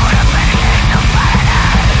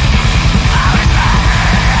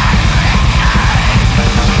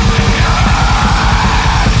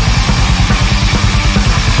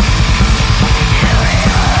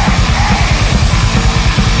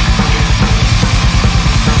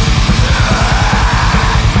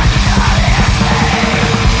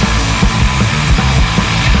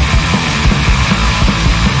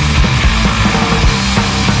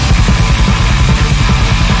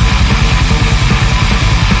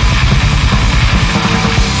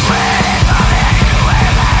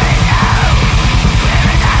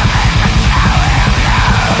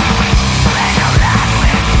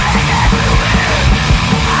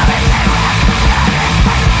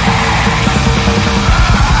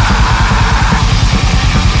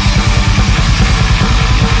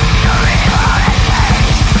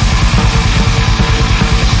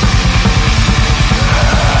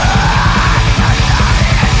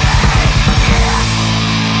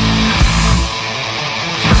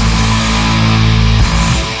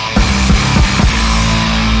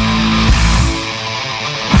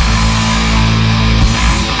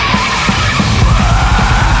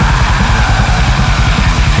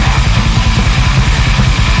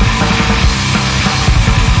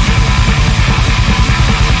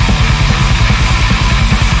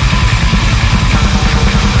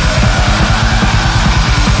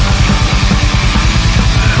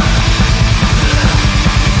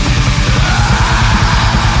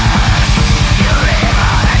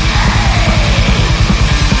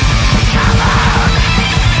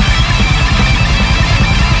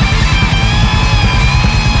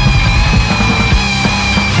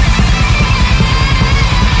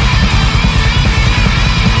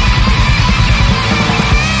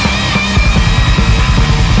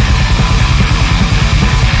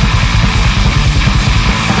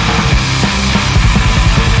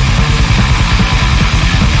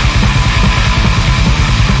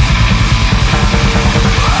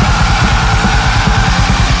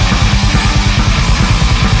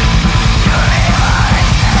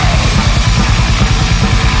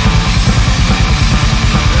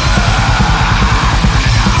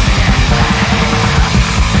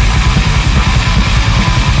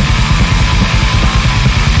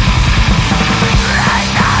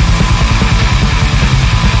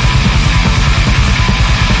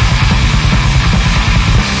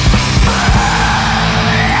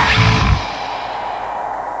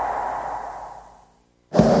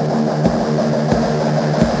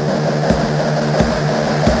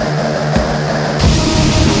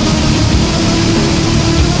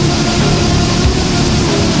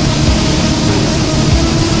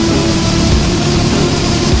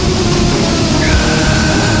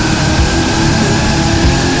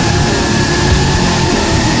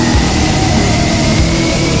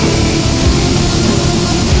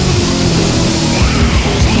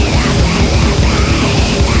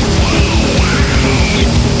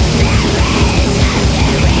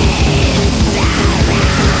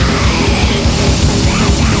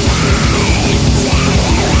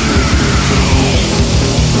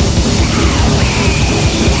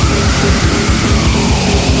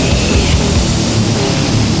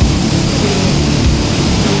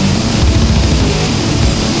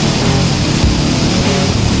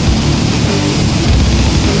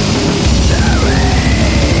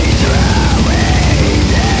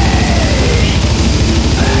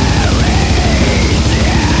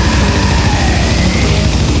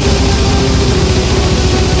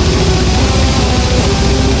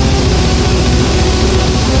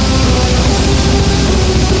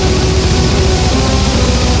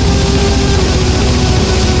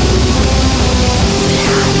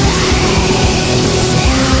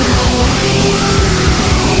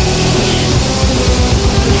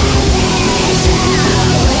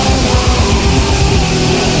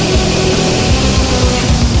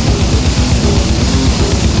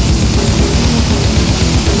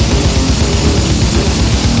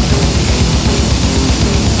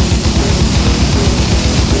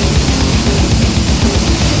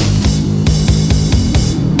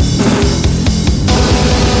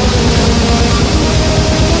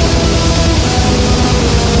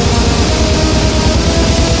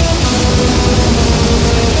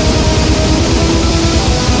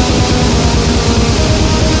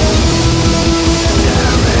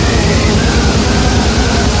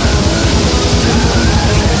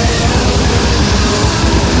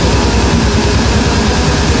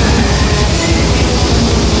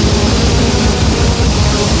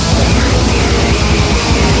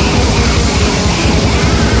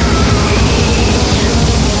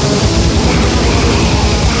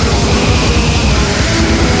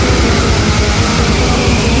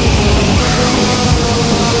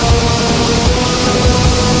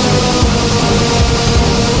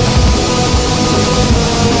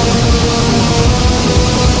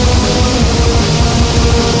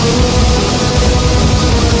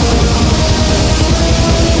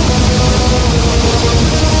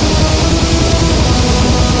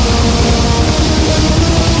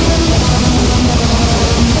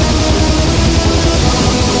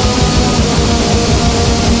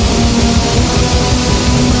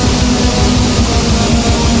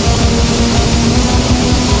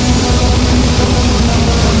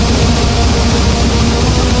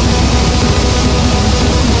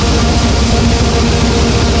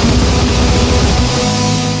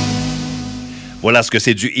 Voilà ce que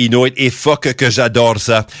c'est du Inoid et fuck que j'adore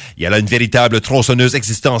ça. Il y a là une véritable tronçonneuse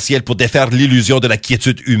existentielle pour défaire l'illusion de la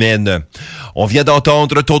quiétude humaine. On vient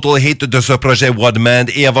d'entendre Total Hate de ce projet One Man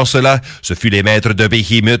et avant cela, ce fut les maîtres de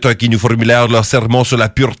Behemoth qui nous formulèrent leur sermon sur la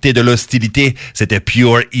pureté de l'hostilité. C'était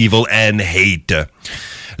Pure Evil and Hate.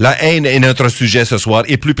 La haine est notre sujet ce soir,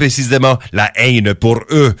 et plus précisément, la haine pour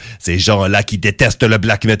eux. Ces gens-là qui détestent le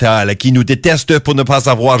black metal, qui nous détestent pour ne pas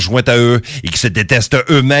avoir joint à eux, et qui se détestent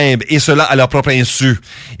eux-mêmes, et cela à leur propre insu.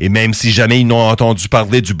 Et même si jamais ils n'ont entendu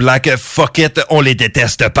parler du black, fuck it, on les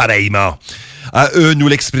déteste pareillement. À eux, nous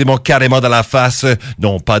l'exprimons carrément dans la face,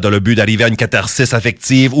 non pas dans le but d'arriver à une catharsis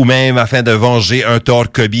affective ou même afin de venger un tort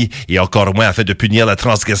commis et encore moins afin de punir la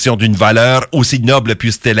transgression d'une valeur, aussi noble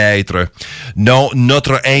puisse-t-elle être. Non,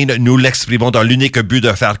 notre haine, nous l'exprimons dans l'unique but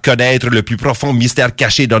de faire connaître le plus profond mystère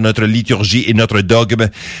caché dans notre liturgie et notre dogme,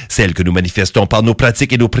 celle que nous manifestons par nos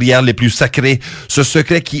pratiques et nos prières les plus sacrées, ce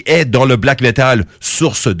secret qui est dans le black metal,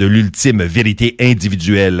 source de l'ultime vérité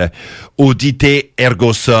individuelle. Audite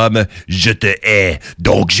ergo sum, je te hais,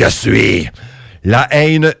 donc je suis. La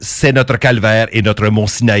haine, c'est notre calvaire et notre mont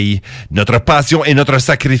Sinaï, notre passion et notre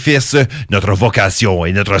sacrifice, notre vocation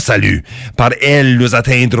et notre salut. Par elle, nous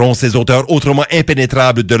atteindrons ces hauteurs autrement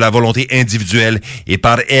impénétrables de la volonté individuelle et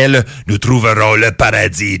par elle, nous trouverons le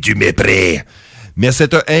paradis du mépris. Mais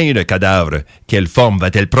cette haine, cadavre, quelle forme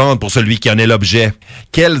va-t-elle prendre pour celui qui en est l'objet?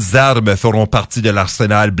 Quelles armes feront partie de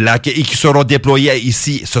l'arsenal black et qui seront déployées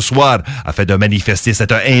ici ce soir afin de manifester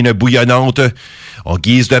cette haine bouillonnante? En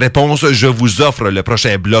guise de réponse, je vous offre le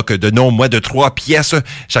prochain bloc de non moins de 3 pièces,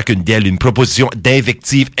 chacune d'elles une proposition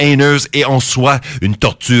d'invective haineuse et en soi une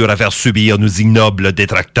torture à faire subir nos ignobles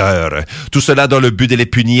détracteurs. Tout cela dans le but de les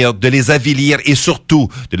punir, de les avilir et surtout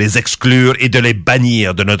de les exclure et de les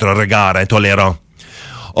bannir de notre regard intolérant.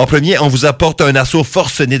 En premier, on vous apporte un assaut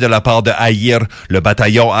forcené de la part de Haïr, le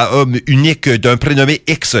bataillon à hommes unique d'un prénommé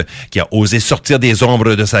X, qui a osé sortir des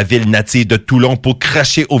ombres de sa ville native de Toulon pour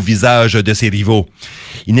cracher au visage de ses rivaux.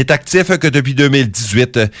 Il n'est actif que depuis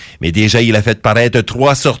 2018, mais déjà il a fait paraître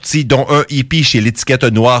 3 sorties, dont un EP chez l'étiquette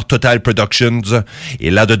noire Total Productions.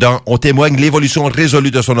 Et là-dedans, on témoigne l'évolution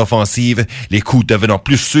résolue de son offensive, les coups devenant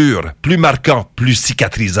plus sûrs, plus marquants, plus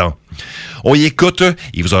cicatrisants. On y écoute,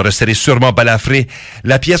 il vous en resterez sûrement balafré.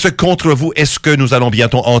 La pièce Contre vous est ce que nous allons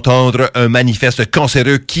bientôt entendre, un manifeste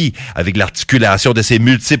cancéreux qui, avec l'articulation de ses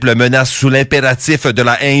multiples menaces sous l'impératif de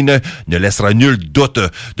la haine, ne laissera nul doute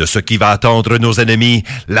de ce qui va attendre nos ennemis,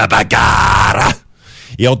 la bagarre.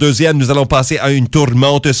 Et en deuxième, nous allons passer à une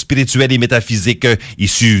tourmente spirituelle et métaphysique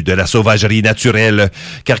issue de la sauvagerie naturelle.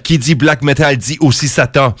 Car qui dit black metal dit aussi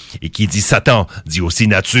Satan, et qui dit Satan dit aussi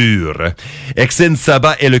nature. Exin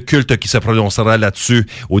Sabbat est le culte qui se prononcera là-dessus,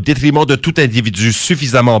 au détriment de tout individu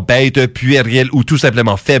suffisamment bête, puéril ou tout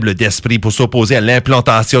simplement faible d'esprit pour s'opposer à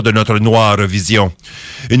l'implantation de notre noire vision.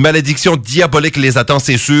 Une malédiction diabolique les attend,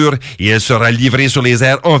 c'est sûr, et elle sera livrée sur les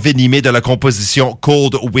airs envenimés de la composition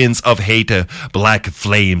Cold Winds of Hate, Black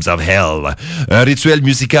Flames of Hell. Un rituel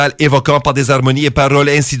musical évoquant par des harmonies et paroles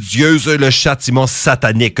insidieuses le châtiment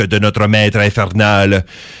satanique de notre maître infernal.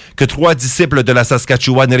 Que 3 disciples de la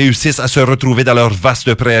Saskatchewan réussissent à se retrouver dans leur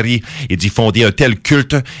vaste prairie et d'y fonder un tel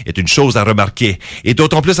culte est une chose à remarquer, et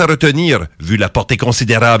d'autant plus à retenir, vu la portée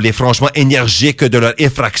considérable et franchement énergique de leur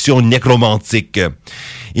effraction nécromantique.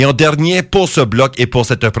 Et en dernier, pour ce bloc et pour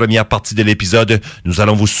cette première partie de l'épisode, nous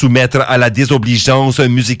allons vous soumettre à la désobligeance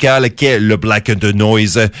musicale qu'est le Black and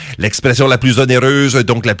Noise, l'expression la plus onéreuse,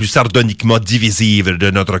 donc la plus sardoniquement divisive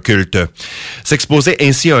de notre culte. S'exposer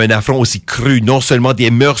ainsi à un affront aussi cru, non seulement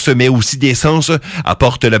des mœurs, mais aussi des sens,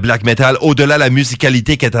 apporte le black metal au-delà la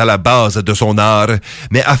musicalité qui est à la base de son art,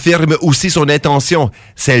 mais affirme aussi son intention,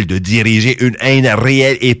 celle de diriger une haine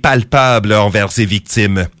réelle et palpable envers ses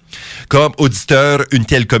victimes. Comme auditeur, une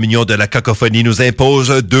telle communion de la cacophonie nous impose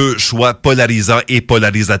 2 choix polarisants et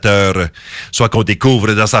polarisateurs. Soit qu'on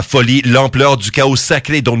découvre dans sa folie l'ampleur du chaos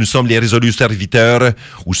sacré dont nous sommes les résolus serviteurs,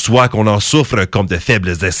 ou soit qu'on en souffre comme de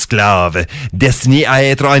faibles esclaves, destinés à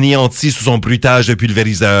être anéantis sous son bruitage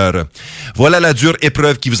pulvériseur. Voilà la dure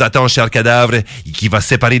épreuve qui vous attend, chers cadavres, et qui va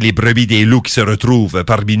séparer les brebis des loups qui se retrouvent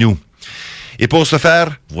parmi nous. Et pour ce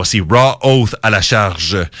faire, voici Raw Oath à la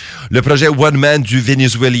charge. Le projet One Man du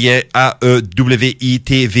Vénézuélien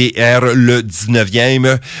AEWITVR, le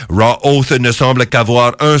 19e, Raw Oath ne semble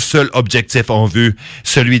qu'avoir un seul objectif en vue,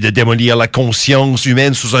 celui de démolir la conscience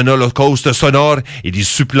humaine sous un holocauste sonore et d'y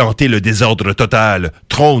supplanter le désordre total,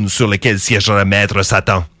 trône sur lequel siégera Maître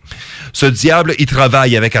Satan. Ce diable y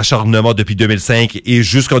travaille avec acharnement depuis 2005 et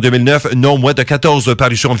jusqu'en 2009, non moins de 14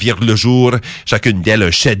 parutions virent le jour, chacune d'elles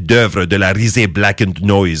un chef-d'œuvre de la risée Black and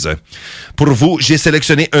Noise. Pour vous, j'ai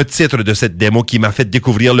sélectionné un titre de cette démo qui m'a fait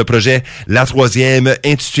découvrir le projet, la troisième,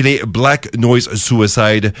 intitulée Black Noise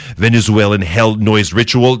Suicide, Venezuelan Hell Noise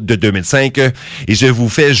Ritual de 2005, et je vous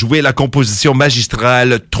fais jouer la composition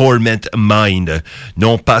magistrale Torment Mind.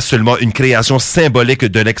 Non pas seulement une création symbolique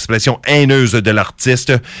de l'expression haineuse de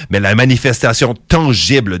l'artiste, mais la manifestation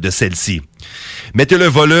tangible de celle-ci. Mettez le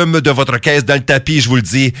volume de votre caisse dans le tapis, je vous le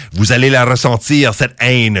dis, vous allez la ressentir, cette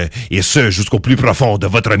haine, et ce, jusqu'au plus profond de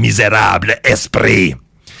votre misérable esprit.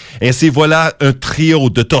 Ainsi voilà un trio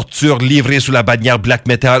de tortures livrées sous la bannière black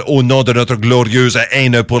metal au nom de notre glorieuse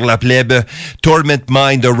haine pour la plèbe. Torment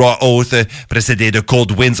Mind de Raw Oath, précédé de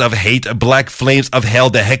Cold Winds of Hate, Black Flames of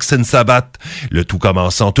Hell de Hexen Sabbath. Le tout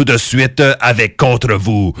commençant tout de suite avec Contre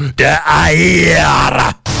vous de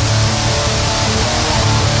haïr.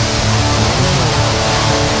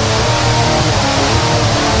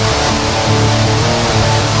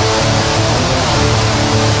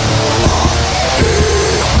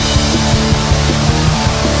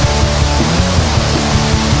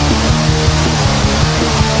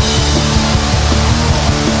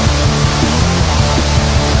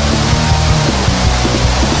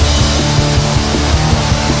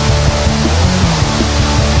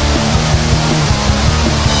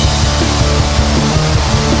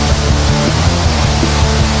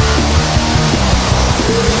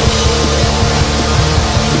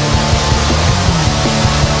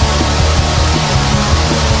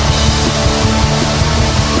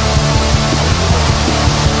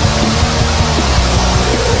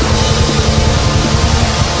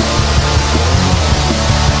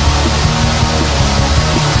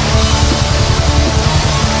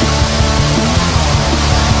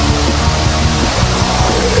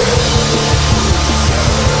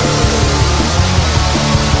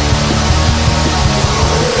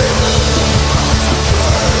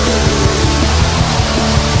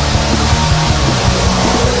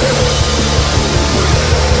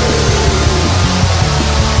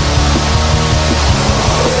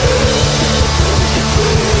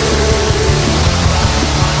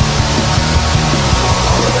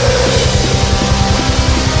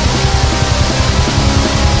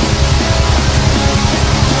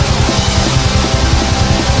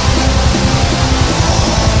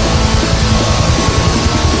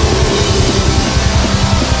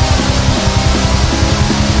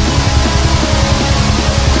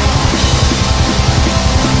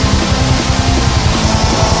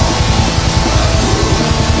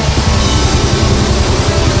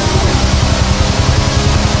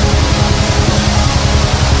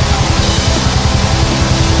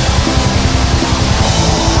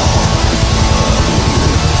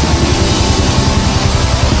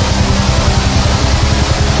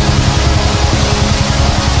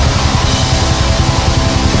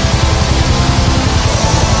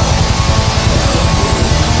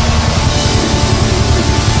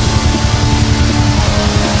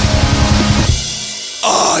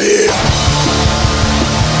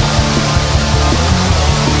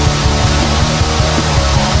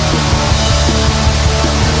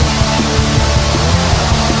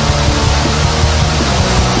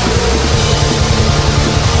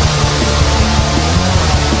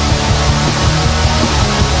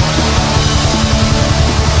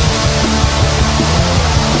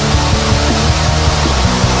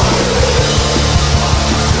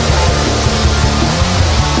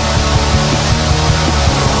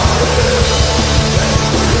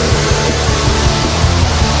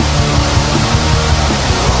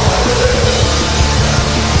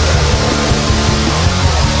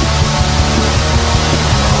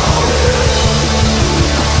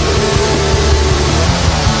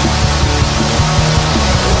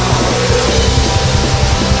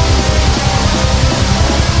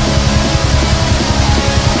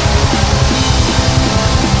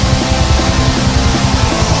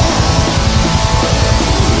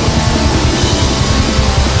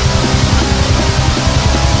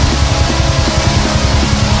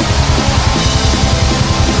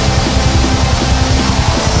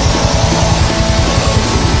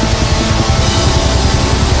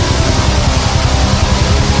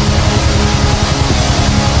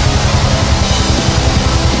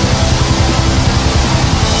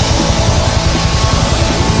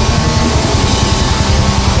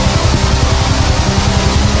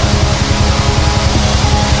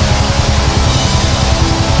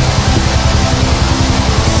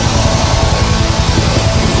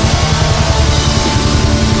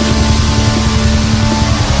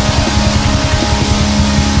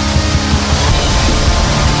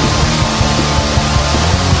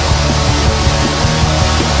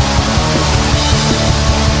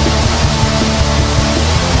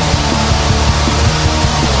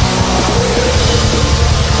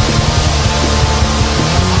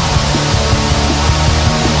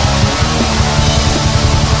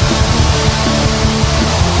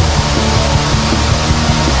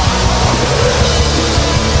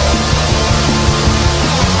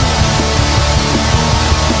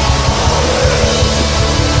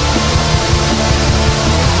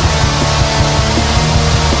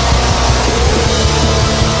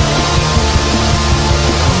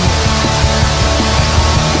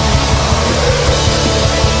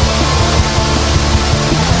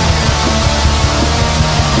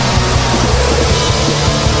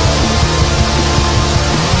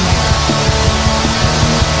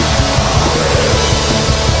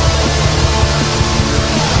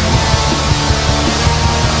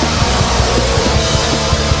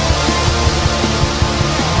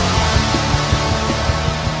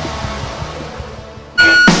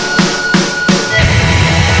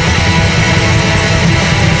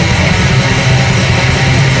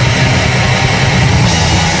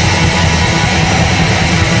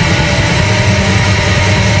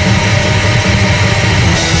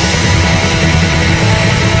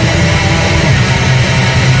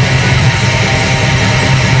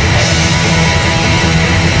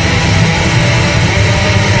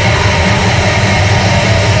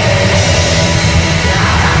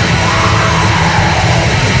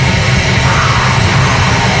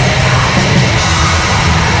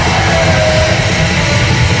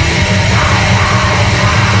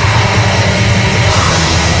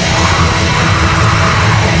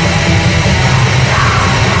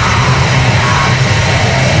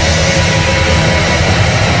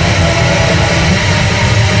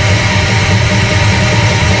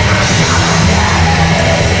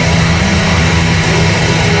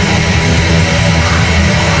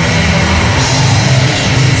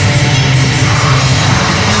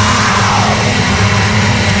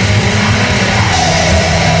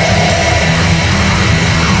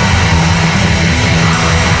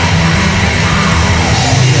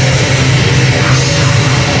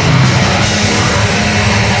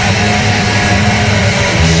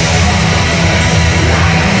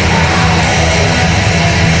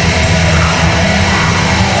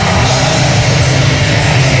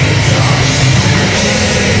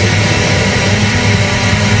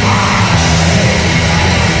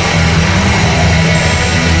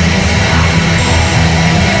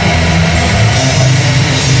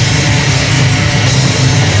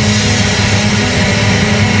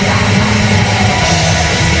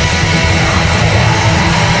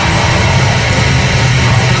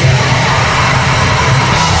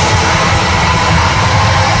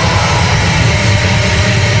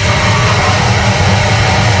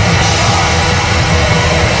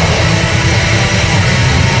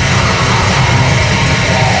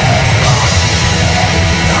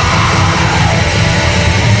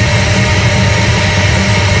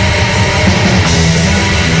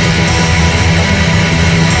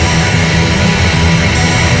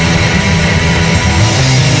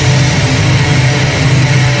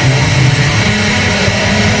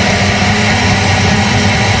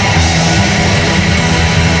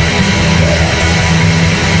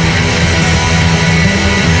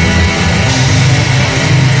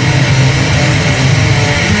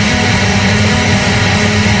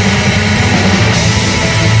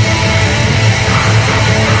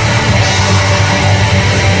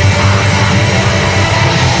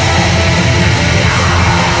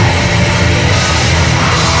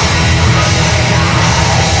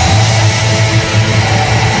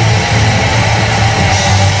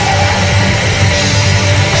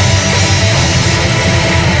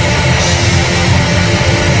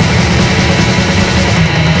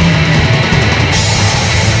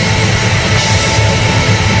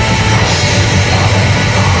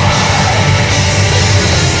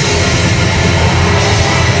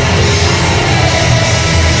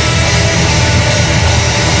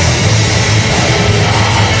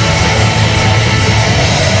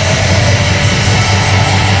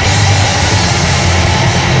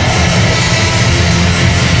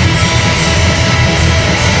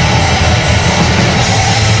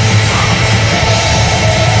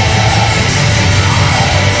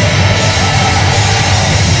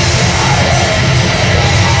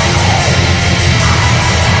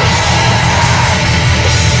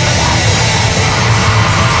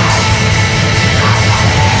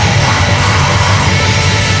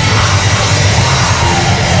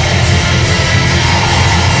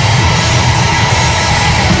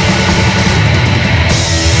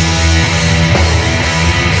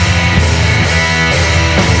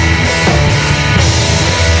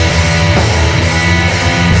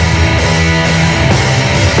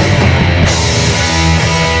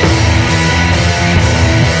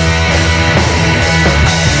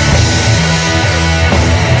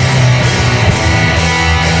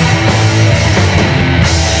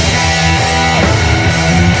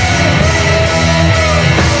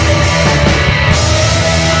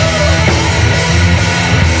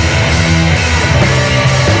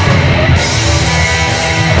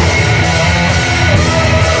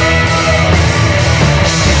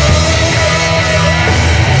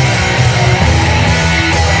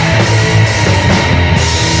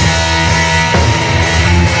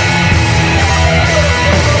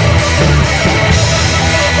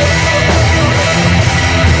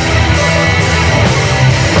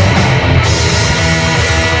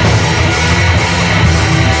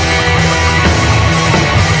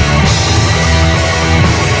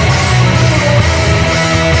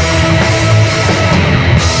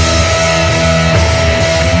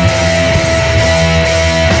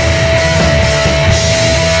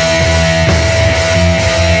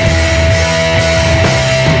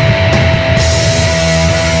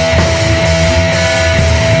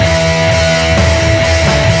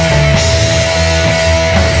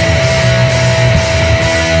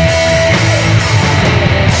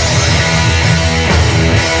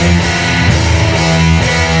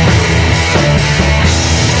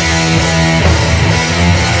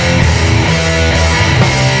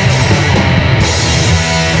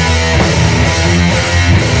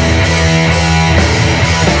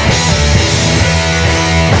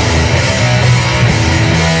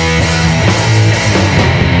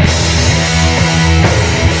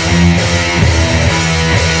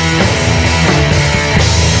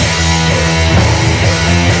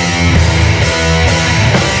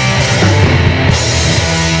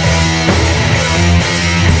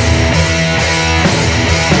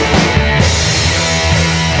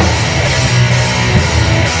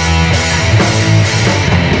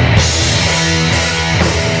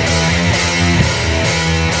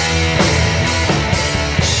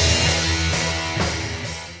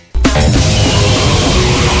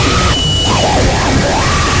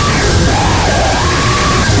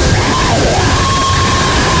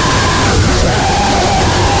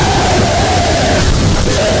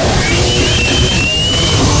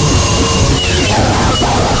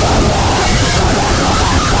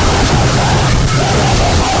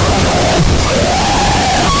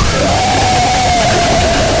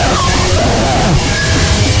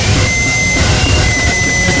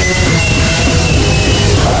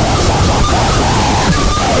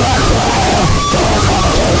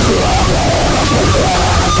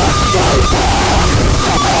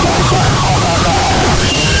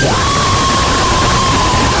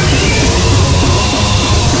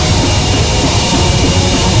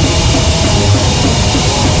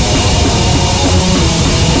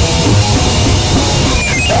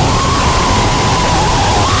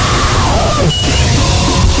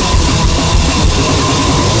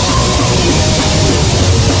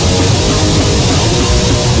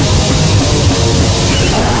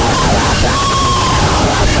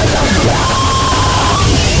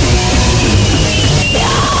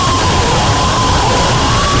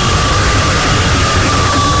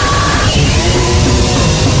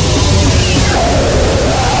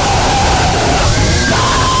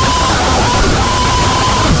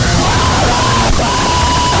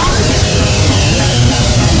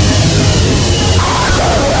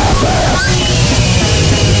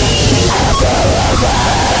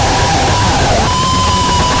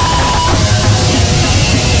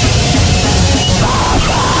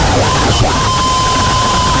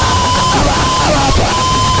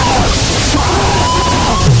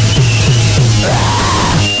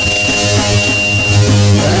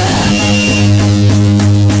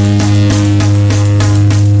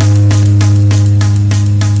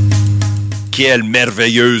 Quelle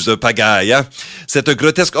merveilleuse pagaille, hein? Cette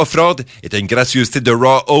grotesque offrande est une gracieuseté de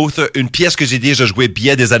Raw Oath, une pièce que j'ai déjà jouée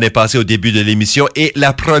bien des années passées au début de l'émission et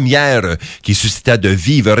la première qui suscita de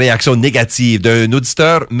vives réactions négatives d'un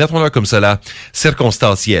auditeur, mettons-le comme cela,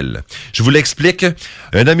 circonstanciel. Je vous l'explique.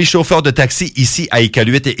 Un ami chauffeur de taxi ici à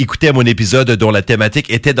Iqaluit écoutait mon épisode dont la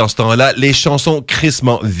thématique était dans ce temps-là les chansons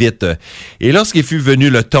crissement vite. Et lorsqu'il fut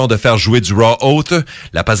venu le temps de faire jouer du Raw Oath,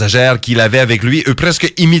 la passagère qu'il avait avec lui eut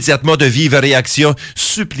presque immédiatement de vives réactions,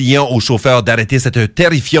 suppliant au chauffeur d'arrêter cette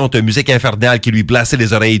terrifiante musique infernale qui lui glaçait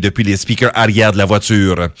les oreilles depuis les speakers arrière de la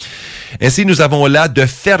voiture. Ainsi, nous avons là de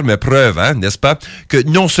fermes preuves, n'est-ce pas, que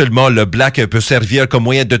non seulement le black peut servir comme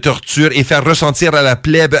moyen de torture et faire ressentir à la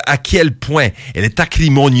plèbe à quel point elle est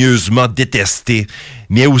acrimonieusement détestée,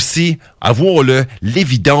 mais aussi, avouons-le,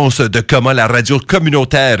 l'évidence de comment la radio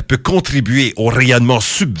communautaire peut contribuer au rayonnement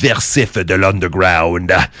subversif de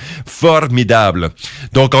l'underground. Formidable.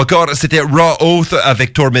 Donc encore, c'était Raw Oath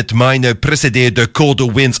avec Torment Mine, précédé de Cold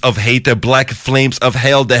Winds of Hate, Black Flames of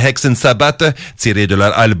Hell de Hexen Sabbath, tiré de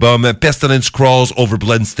leur album Pestilence Crawls Over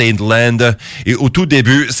Bloodstained Land. Et au tout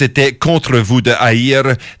début, c'était Contre vous de haïr,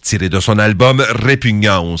 tiré de son album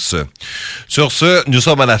Répugnance. Sur ce, nous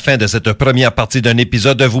sommes à la fin de cette première partie d'un épisode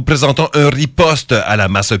vous présentant un riposte à la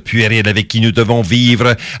masse puérile avec qui nous devons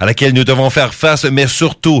vivre, à laquelle nous devons faire face, mais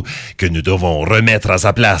surtout que nous devons remettre à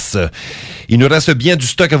sa place. Il nous reste bien du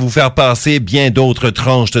stock à vous faire passer, bien d'autres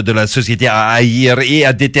tranches de la société à haïr et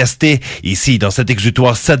à détester ici dans cet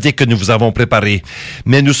exutoire sadique que nous vous avons préparé.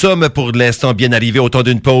 Mais nous sommes pour l'instant bien arrivés au temps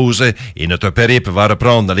d'une pause et notre périple va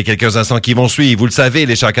reprendre dans les quelques instants qui vont suivre. Vous le savez,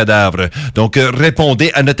 les chers cadavres. Donc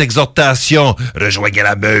répondez à notre exhortation. Rejoignez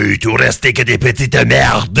la meute ou restez que des petites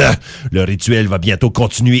merde. Le rituel va bientôt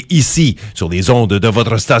continuer ici, sur les ondes de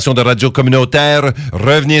votre station de radio communautaire.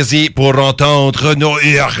 Revenez-y pour entendre nos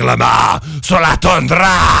hurlements sur la toundra.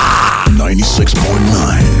 96.9.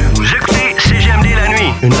 Vous écoutez CGMD la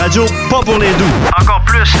nuit. Une radio pas pour les doux. Encore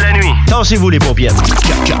plus la nuit. Tassez-vous les paupières.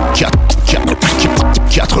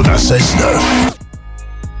 96.9.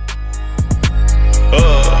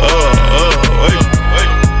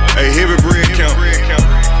 Hey, heavy bread count.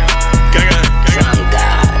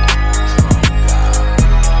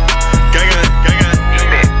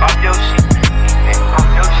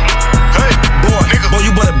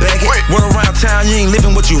 Word around town, you ain't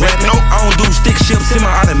living what you rapping. Nope. I don't do stick shifts in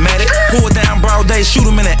my automatic. Pull down broad day, shoot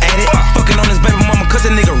him in the attic. Fucking on his baby mama, cause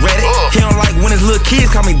that nigga ready. He don't like when his little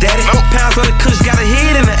kids call me daddy. Nope. Pounds of the kush, got a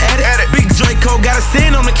head in the attic. Big Draco, got a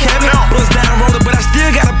sin on the cabinet. Bust down roller, but I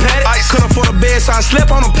still got a paddock. Couldn't afford a bed, so I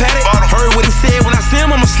slept on a paddock. Heard what he said, when I see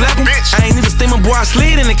him, I'ma slap him. Bitch. I ain't even steaming, boy, I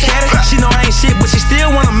slid in the caddy. She know I ain't shit, but she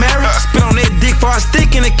still wanna marry. Spit on that dick before I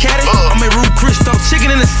stick in the caddy. I'm a Ruth Chris, throw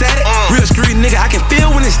chicken in the saddle. Real street nigga, I can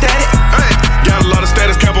feel when it's static. Got a lot of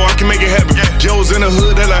status, capo, I can make it happen. Joe's in the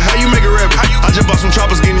hood, they like, how you make it rabbit? I just bought some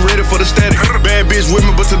choppers, getting ready for the static. Bad bitch with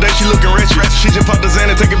me, but today she looking ratchet. She just popped the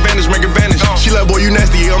Xanax, take advantage, make advantage. She like, boy, you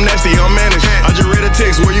nasty, yeah, I'm nasty, yeah, I'm managed. I just read a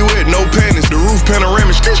text, where you at? No panties. The roof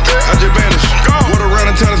panoramic, I just vanished. What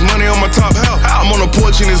around in town is money on my top house. I'm on the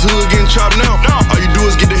porch in this hood, getting chopped now. All you do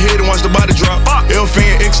is get the head and watch the body drop.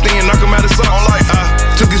 L-Fan, X-Stand, knock him out of socks.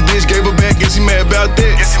 I took his bitch, gave her back, guess he mad about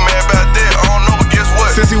that. I don't know, but guess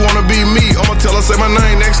what? Since he wanna be me, I'ma tell her say my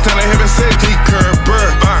name next time they haven't said T-Curb, burr.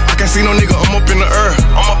 I can't see no nigga, I'm up in the earth.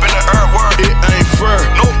 Word. It ain't fair.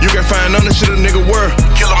 Nope. You can find none of shit a nigga worth.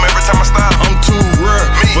 Kill him every time I style. I'm too rare.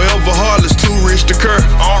 Me. Forever heartless, too rich to curb.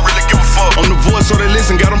 I don't really give a fuck. I'm the voice, so they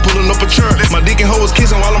listen, got them pulling up a church. My dick and hoe is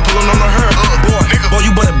kissing while I'm pulling on the her. Boy,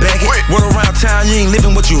 you better back it. Word around town, you ain't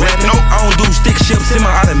living what you rapping. Nope. I don't do stick shifts in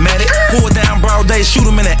my automatic. Pull down broad day, shoot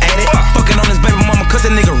him in the attic. Fucking on his baby mama, cause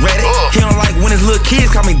that nigga ready. He don't like when his little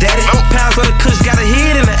kids call me daddy. Nope. Pounds of the kush, got a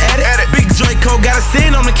head in the attic. Big Draco, got a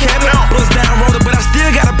sin on the cabinet. Bust down roller, but I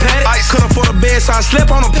still got a paddock. Couldn't afford a bed, so I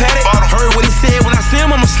slept on a paddock. Heard what he said, when I see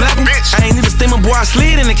him, I'ma slap him. Bitch. I ain't even steaming, boy, I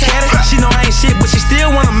slid in the caddy. She know I ain't shit, but she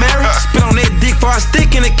still wanna marry. Spit on that dick before I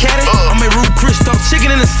stick in the caddy. I'm a Ruth Chris, throw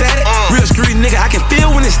chicken in the saddle. Real street nigga, I can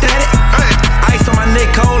feel when it's static. Ice on my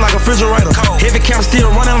neck, cold like a refrigerator. Heavy count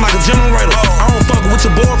still running like a generator. I don't fuck with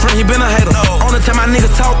your boyfriend, he been a hater. Only time my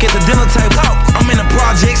niggas talk at the dinner table. I'm in the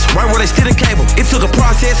projects, right where they still in cable. It took a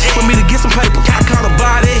process for me to get some paper. I caught a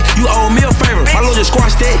body, you owe me a favor. My lawyer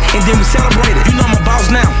squashed that, and then we celebrated. You know I'm a boss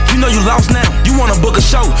now, you know you lost now. You wanna book a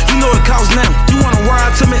show, you know it costs now. You wanna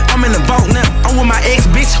ride to me, I'm in the vault now. I'm with my ex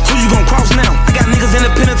bitch, who you gon' cross now? I got niggas in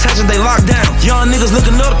the penitentiary, they locked down. Young niggas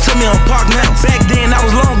looking up to me on park now. Back then I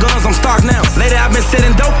was long guns, I'm stock now. Later I been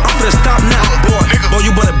selling dope, I'm finna stop now. Boy,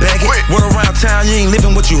 you better back it. Word around town, you ain't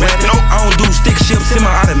living what you rapping. I don't do stick shifts in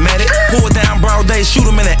my automatic. Pull down broad day, shoot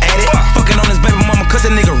him in the attic. Fucking on his baby mama, cause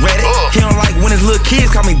that nigga ready. He don't like kids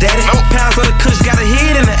call me daddy. Pounds of the kush, got a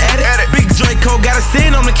head in the attic. Big Draco, got a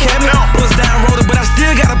sin on the cabinet. Bust down roller, but I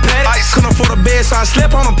still got a paddock. Couldn't afford a bed, so I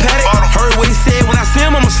slept on a paddock. Heard what he said, when I see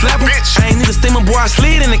him, I'ma slap him. I ain't need a steamer, boy, I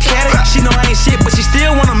slid in the caddy. She know I ain't shit, but she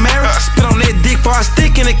still wanna marry. Spit on that dick before I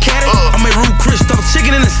stick in the caddy. I made Root Chris, stuff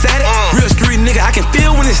chicken in the saddle. Real street nigga, I can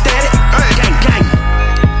feel when it's static. Gang, gang.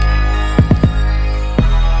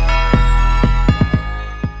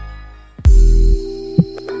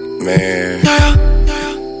 Man,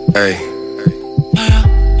 hey,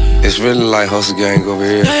 it's really like hustle gang over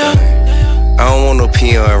here. I don't want no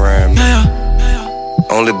peon around me.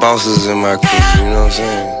 Only bosses in my crew, you know what I'm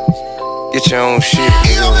saying? Get your own shit,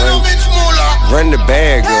 nigga. Run the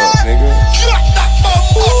bag up, nigga.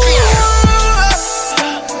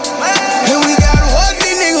 And we got what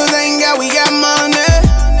these niggas ain't got, we got money.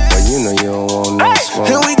 But you know you don't want no smoke.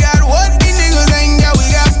 And we got what these niggas ain't got, we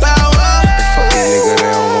got power. Fuck these niggas,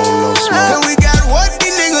 they don't want no smoke. And we got what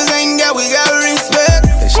these niggas ain't got, we got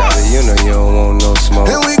respect. Hey, shawty, you know you don't want no smoke.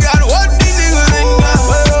 And we got what these niggas ain't got.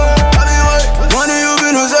 I mean, what? One of you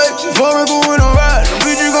been who's like, before we go in a ride, the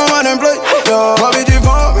bitch you gon' run and play. My bitch is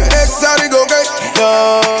phone, exotic, okay?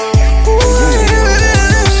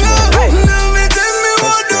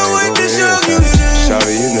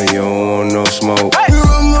 Shawty, you know you don't want no smoke.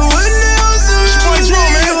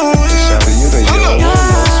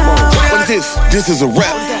 What is this? This is a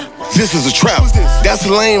rap. This is a trap. That's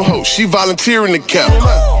a lame hoe. She volunteering the cap.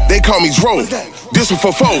 They call me Dro. This one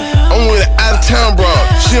for foe. I'm with an out of town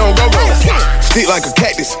broad. She don't go. Stick like a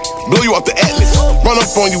cactus. Blow you off the atlas. Run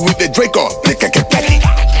up on you with that Drake off.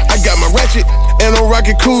 I got my ratchet and I'm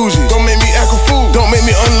rockin' Coogee. Don't make me act a fool. Don't make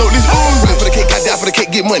me unload this Uzi. Ride for the cake, I die for the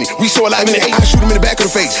cake, get money. We show a live in the 8. I shoot him in the back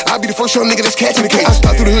of the face. I'll be the first young nigga that's catching the case. I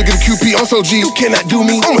start through the hood, get a QP. I'm so G, you cannot do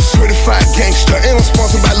me. I'm a certified gangster and I'm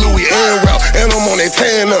sponsored by Louis and Ralph. And I'm on that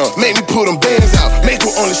tan now. Make me pull them bands out. Make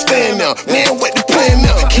them understand now. Man, what the plan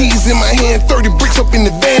now? Keys in my hand, 30 bricks up in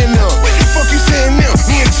the van now. What the fuck you saying now?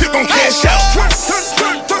 Me and Chip gon' cash out.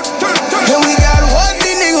 And we got what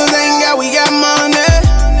these niggas ain't got, we got money.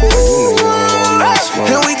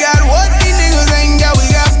 And we got what these niggas ain't got, we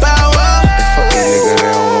got power.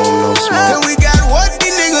 And we got what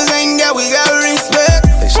these niggas ain't got, we got respect.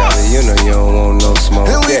 Hey, shawty, you know you don't want no smoke.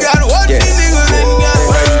 And we got what these niggas ain't got.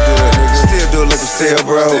 How you do it, nigga? Still do it like I'm still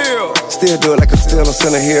broke. Still do it like I'm still on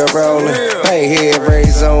center here rolling. I ain't head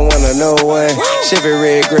raised on one of no one. Chevy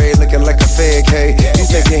red gray looking like a fed cake. You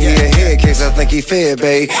thinking he a head case, I think he fed,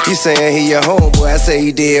 babe. You saying he your homeboy, I say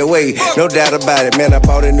he did wait. No doubt about it, man, I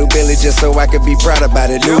bought a new Bentley just so I could be proud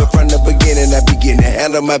about it. Do it from the beginning, I be getting to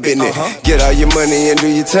handle my business. Get all your money and do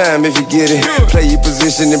your time if you get it. Play your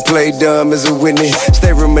position and play dumb as a witness.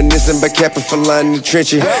 Stay reminiscing by capping for line in the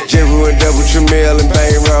trenches. Jeru and double Tramiel and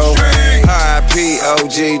bang roll. R.I.P.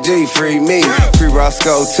 OGD, free me. Free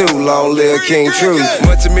Roscoe too, long live King True.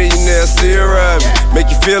 Multi-millionaire still ride me. Make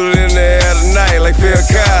you feel it in the air tonight like Phil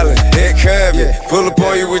Collins. Head coming. Pull up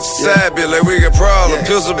on you with your side bit like we got problems.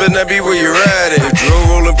 Pistol better not be where you ride it. Drove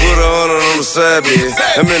roll and put a 100 on the side bit.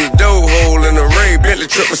 I'm in the dough hole in the Ray Bentley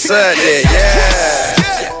trip beside that,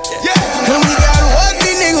 And we got what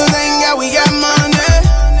these niggas ain't got, we got money.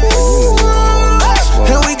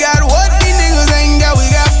 And we got what these niggas ain't got, we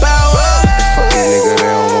got power.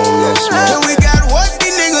 And we got what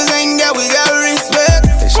these niggas ain't got, we got respect.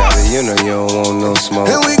 Hey, shawty, you know you don't want no smoke.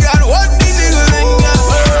 And we got what these niggas ain't got.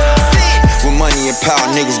 With money and power,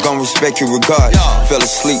 niggas gon' respect you regardless. Fell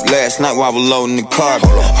asleep last night while we loading the car.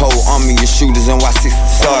 Whole army of shooters and Y60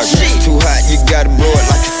 sergeant. Too hot, you gotta blow it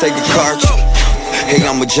like a Sega cartridge. Hey,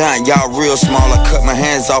 I'm a giant, y'all real small. I cut my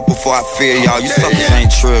hands off before I feel y'all. You suckers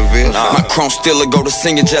ain't trivial. My chrome still go to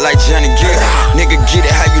singing jet like Johnny Gill. Nigga, get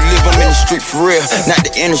it how you live, I'm in the street for real. Not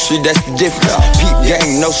the industry, that's the difference. Peep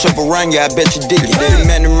game, no shop around you, I bet you dig it.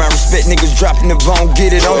 Demanding my respect, niggas dropping the phone,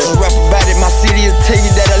 get it. Don't just rap about it, my city will tell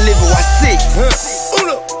you that I live it, I see.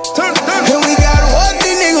 And we got what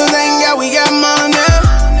these niggas ain't got, we got money.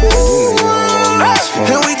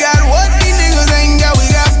 And we got what these niggas ain't got, we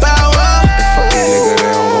got power.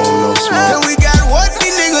 And we got what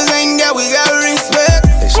these niggas ain't got, we got respect.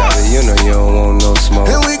 Hey, shawty, you know you don't want no smoke.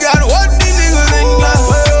 And we got what these niggas ain't got.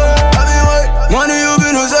 I mean, what? One of you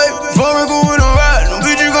been who's like, before we go in a ride, no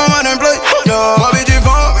bitch you gon' run and play. My bitch is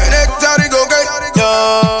phone, and exotic, okay?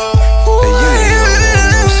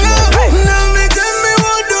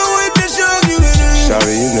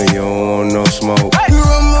 Shawty, you know you don't want no smoke.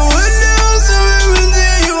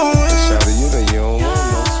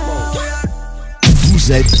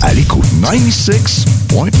 Vous êtes à l'écoute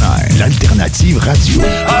 96.9, l'alternative radio.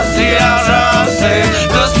 Ah, si l'argent, c'est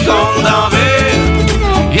tout ce qu'on en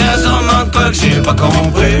veut. Y'a sûrement de quoi que j'ai j'ai pas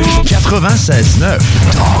compris. 96.9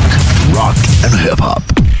 Talk, rock and hip-hop.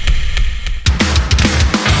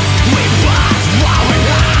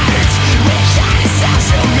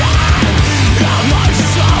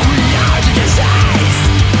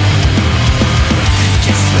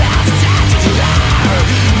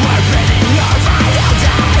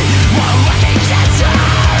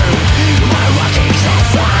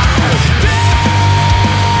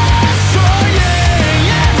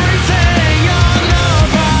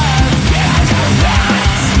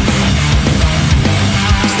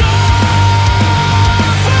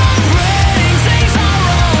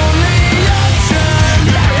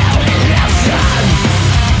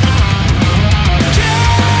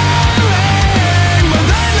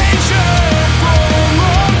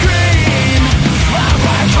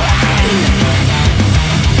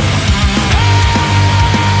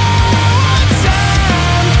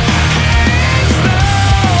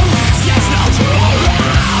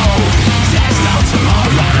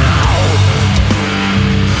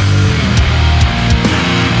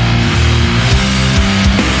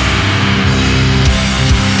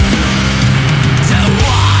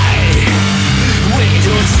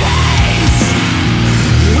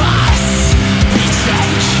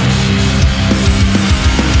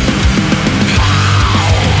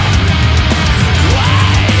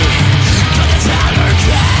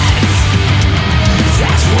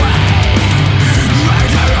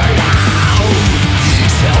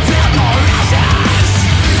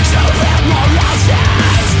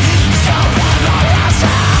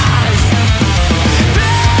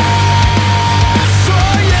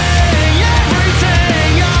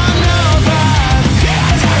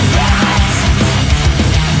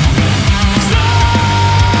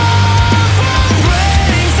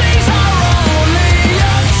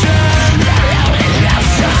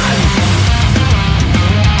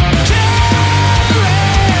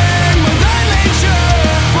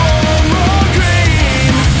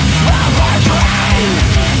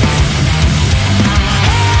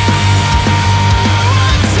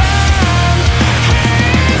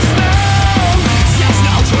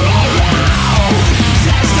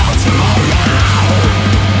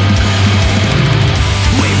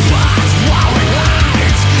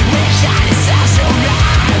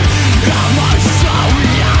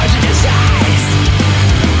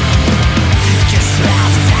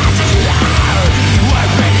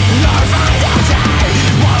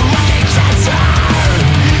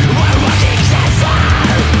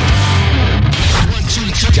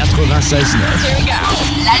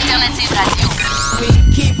 L'alternative radio.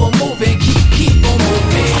 Keep on moving, keep on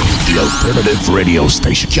moving. The Alternative Radio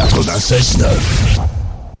Station 96.9.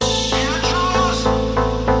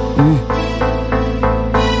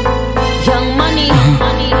 Young Money.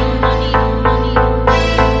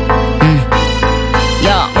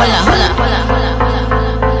 Yo, hola.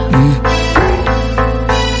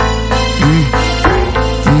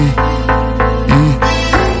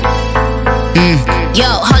 Yo,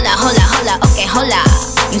 hola, okay, hola.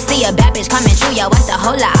 You see a bad bitch coming through, yo, what's the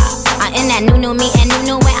hola? I'm in that new me and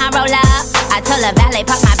new when I roll up. I tell a valet,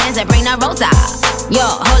 park my Benz and bring the rosa. Yo,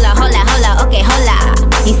 hola, okay, hola.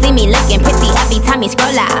 He see me looking pretty every time he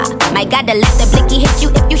scroll up. My God, to let the blicky hit you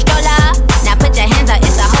if you stroll up. Now put your hands up,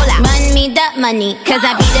 it's a hola. Run me the money, cause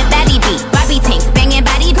I be the baddie beat. Barbie tank, banging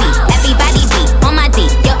body beat. Everybody beat, on my D,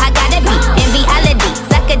 yo, I gotta be. In reality,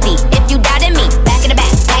 suck a D, if you doubted me. Back in the back,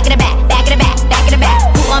 back in the back, back in the back, back in the back.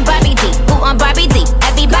 Who on Barbie D, who on Barbie D?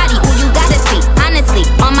 Everybody who you gotta see, honestly,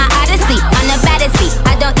 on my odyssey, on the baddest beat.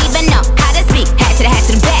 I don't even know how to speak. Hat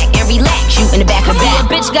to the back and relax, you in the back of back. See, a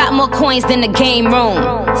bitch got more coins than the game room,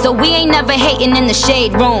 so we ain't never hating in the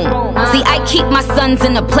shade room. See, I keep my sons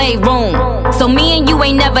in the playroom, so me and you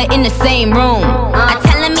ain't never in the same room. I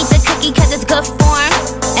tell him eat the cookie cause it's good form,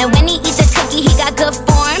 and when he eat the cookie he got good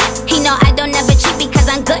form. He know I don't never cheat because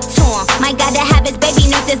I'm good to him. My God, to have his baby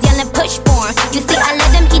nurses yelling push for him. You see, I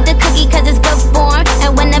let him eat the cookie cause it's good form,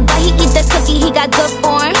 and whenever he eat the cookie he got good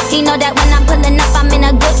form. He know that when I'm pulling up I'm in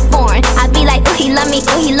a good form. I be like, ooh he love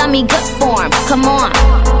me good form. Come on,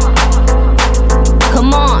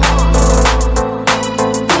 come on,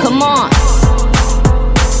 come on.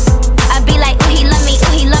 I be like, ooh he love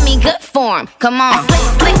me good form. Come on.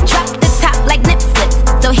 Slick, drop the top like nip slips,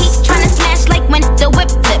 so he tryna smash like when the whip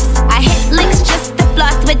flips. I hit licks just to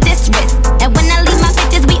floss with this wrist, and when I leave my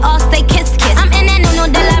bitches we all say kiss kiss. I'm in that no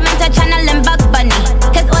de la renta tryna limb Bugs Bunny,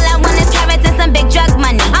 cause all I want is carrots and some big drug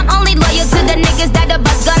money. I'm only loyal to the niggas that'll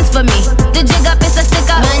bust guns for me. The jig up is a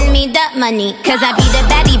sticker. Run me the money, cause I be the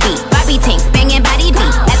baddie beat. Barbie tank, banging body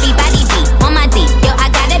beat. Everybody beat, on my D, yo I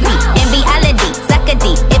gotta be. In reality, suck a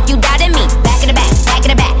D, if you doubted me. Back in the back, back in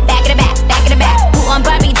the back, back in the back, back in the back.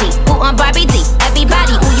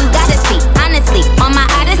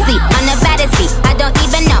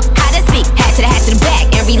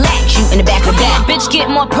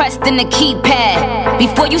 more pressed than a keypad.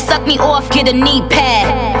 Before you suck me off, get a knee pad.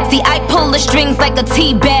 See, I pull the strings like a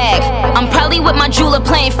tea bag. I'm probably with my jeweler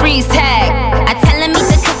playing freeze tag. I tell him eat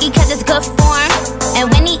the cookie cause it's good for him. And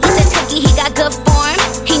when he eat the cookie, he got good form.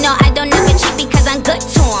 He know I don't never cheat because I'm good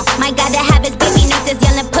to him. My God, to have his baby nurses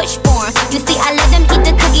yelling push for him. You see, I let him eat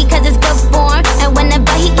the cookie cause it's good for him. And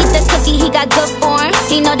whenever he eat the cookie, he got good form.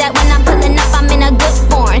 He know that when I'm pulling up, I'm in a good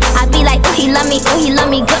form. I be like, ooh, he love me,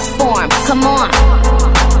 good form. Come on.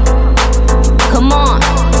 Come on.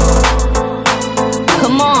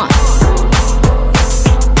 Come on.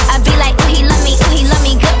 I be like, ooh, he love me,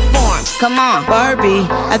 good form. Come on. Barbie,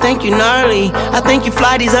 I think you gnarly. I think you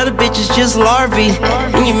fly these other bitches just larvae.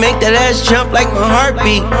 And you make that ass jump like my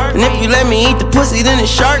heartbeat. And if you let me eat the pussy, then it's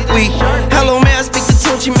Shark Week. Hello, man, I speak to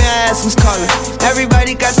Tunchi, may I ask who's calling?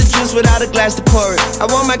 Everybody got the juice without a glass to pour it. I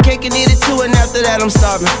want my cake and eat it too, and after that I'm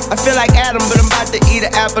starving. I feel like Adam, but I'm about to eat an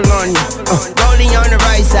apple on you. Rolling on the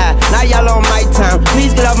right side, now y'all on my time.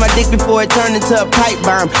 Please get off my dick before it turned into a pipe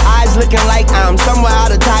bomb. Eyes looking like I'm somewhere out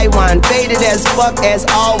of Taiwan. Faded as fuck as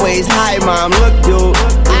always. Hi mom, look dude,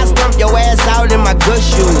 I stump your ass out in my good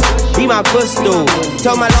shoes. Be my footstool.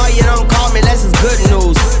 Told my lawyer don't call me unless it's good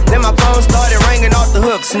news. Then my phone started ringing off the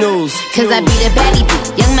hook, snooze. Cause I be the baddie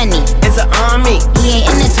beat, young money. It's an army. He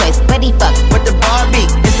ain't in the toys, but he fuck with the Barbie.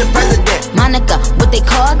 It's the president. Monica, what they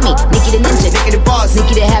called me. Nikki the ninja, Nikki the boss,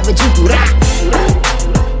 Nikki the have a juju.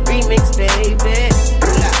 Remix, baby.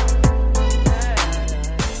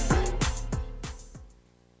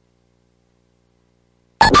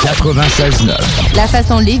 La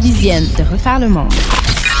façon lévisienne de refaire le monde.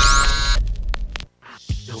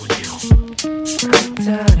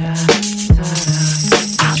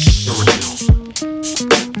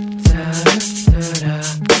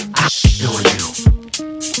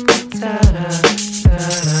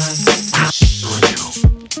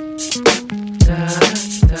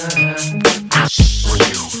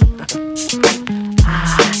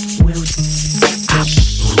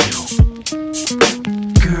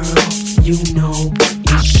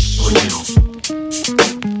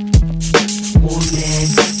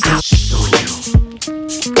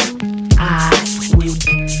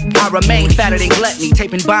 Remain fatter than gluttony,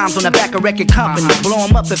 taping bombs on the back of record companies. Blow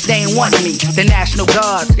them up if they ain't want me. The National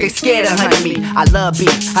Guards, they scared to hunt me. I love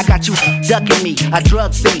beef, I got you ducking me. I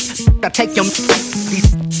drug thief, I take your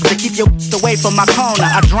to keep your away from my corner.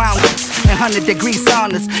 I drown in 100-degree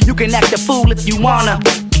saunas. You can act a fool if you wanna.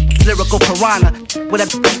 Lyrical piranha with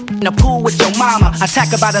in a pool with your mama. Attack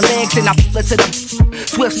her by the legs and I pull her to the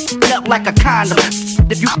twist up like a condom.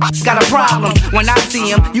 If you got a problem, when I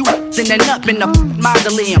see him, you sending up in the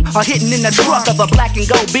mausoleum or hitting in the truck of a black and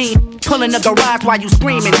gold beam, pulling the garage while you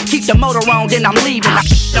screaming. Keep the motor on, then I'm leaving. On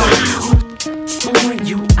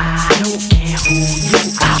you, I don't care who you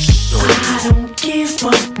are. I don't give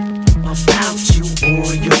a about you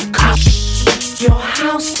or your car, your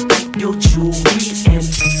house, your jewelry, and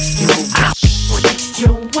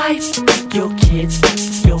your wife, your kids,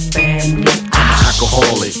 your family.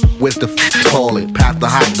 Alcoholic, where's the toilet? Pass the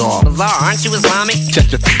hot dog. Bizarre, aren't you Islamic?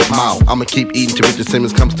 Check your mouth. I'ma keep eating till Richard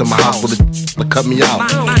Simmons comes to my house with to cut me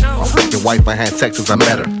out. Your wife, I had sex since I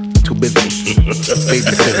met her. Too busy.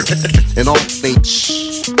 Babysitter. And all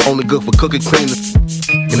things only good for cooking, cleaning,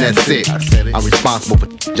 and that's it. I'm responsible for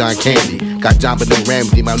John Candy. Got John Benet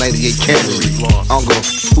Ramsey, my 98 Camry. I don't give a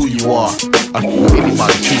who you are.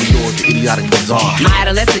 Anybody, true yours, the idiotic bizarre. My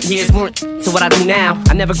adolescent years weren't to what I do now.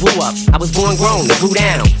 I never grew up. I was born grown, I grew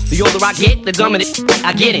down. The older I get, the dumber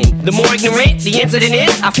I get in. The more ignorant the incident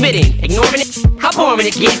is, I fit in. Ignoring it, how boring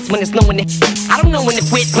it gets when it's knowing it. I don't know when to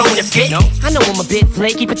quit, knowing to fit. No. I know I'm a bit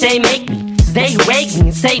flaky, but they make me. They who wake me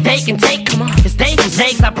and say they can take. Come on. It's they whose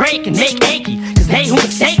legs I break and make achy. Cause they who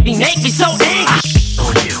mistake me make me so angry.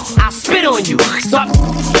 I'll spit on you, start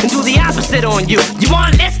and do the opposite on you. You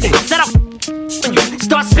aren't listening, set up on you.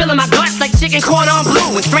 Start spilling my guts like chicken corn on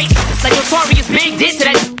blue. And straight like Notorious Big did to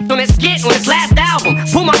that on his skit on his last album.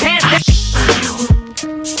 Pull my pants down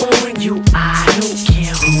on you, I don't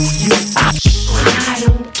care who you are. I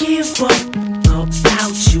don't give a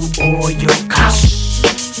about you or your car,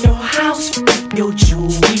 your house, your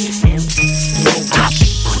jewelry, and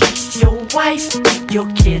your wife, your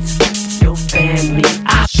kids, your family.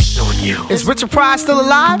 Is Richard Pryor still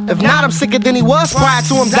alive? If not, I'm sicker than he was prior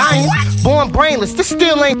to him dying. Born brainless, this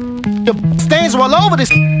still ain't. The stains are all over this.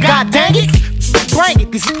 God dang it. Bring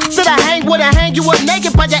it. These that I hang with, I hang you up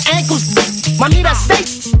naked by your ankles. My need I stay,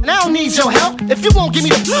 and I don't need your help. If you won't give me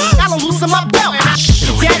the, I'll loosen my belt.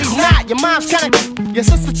 Your daddy's not, your mom's kinda, your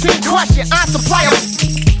sister team crush, your aunt supply.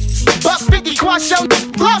 Buck 50 crush your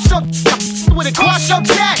gloves, so with it, cross your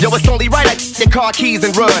check. Yo, it's only right I get car keys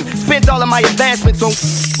and run. Spent all of my advancements on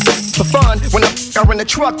for fun. When I'm in the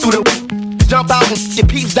truck through the jump out and get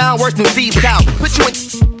peeps down worse than Steve's out. Put you in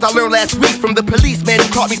I learned last week from the policeman who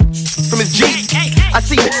caught me from his Jeep. I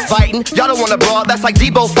see you fighting, y'all don't wanna brawl, that's like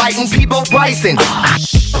Debo fighting Peebo Bryson.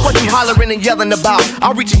 What you hollering and yelling about?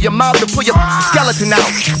 I'll reach in your mouth to pull your skeleton out.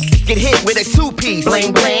 Get hit with a 2-piece,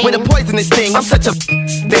 bling bling, with a poisonous thing. I'm such a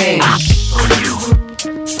thing.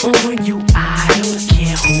 On you, I don't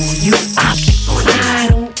care who you are. I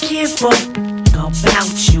don't give a about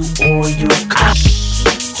you or your car,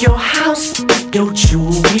 your house, your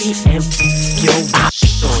jewelry, and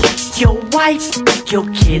your wife, your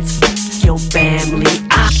kids, your family.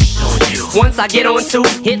 Once I get on two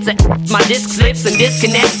hits, my disc slips and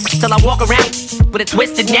disconnects till I walk around with a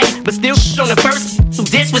twisted neck, but still on the first who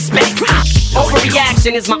disrespect.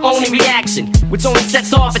 Overreaction is my only reaction, which only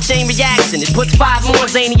sets off a chain reaction. It puts 5 more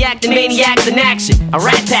zaniac than maniacs in action. A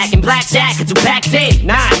rat pack and black jackets who packed in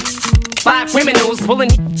 9. 5 criminals pulling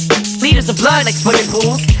liters of blood like swimming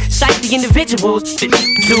pools. Shite the individuals too.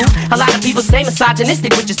 A lot of people say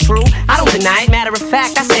misogynistic, which is true. I don't deny it, matter of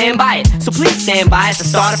fact, I stand by it. So please stand by as the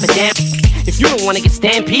start of a damn. If you don't wanna get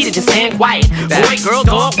stampeded, just stand quiet. Boy, girl,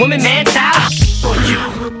 dog, woman, man, child.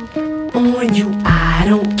 On you, I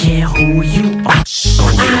don't care who you are.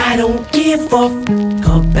 I don't give a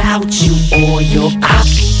about you or your car,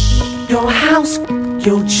 your house,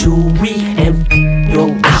 your jewelry, and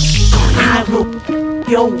your I will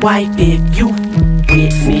your wife if you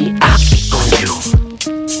with me.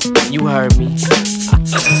 You heard me.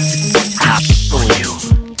 On you.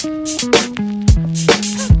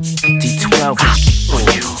 D12 on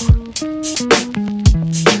you.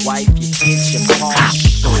 Your wife, your kids, your car.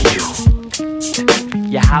 On you.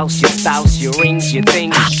 Your house, your spouse, your rings, your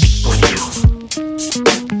things. On you.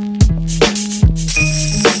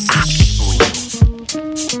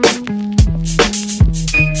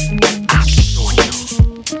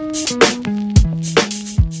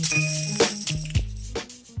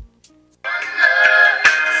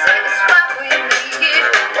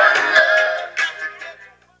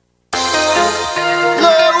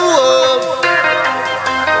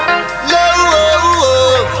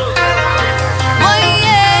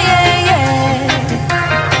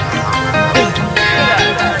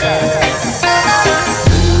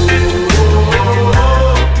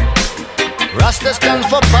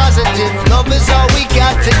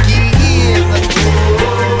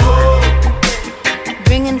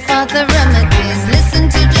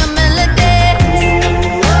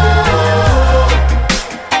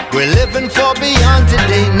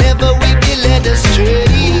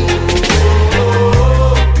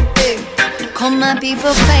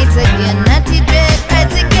 People fight again, Natty Dread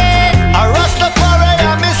fight again. A Rastafari,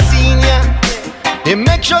 I'm a senior. He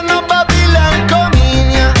make sure no Babylon come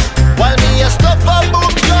in ya. While me a stuff a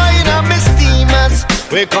book join a me steamers.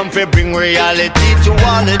 We come to bring reality to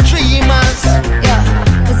all the dreamers. Yeah,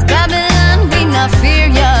 cause Babylon we not fear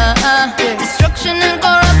ya. Destruction and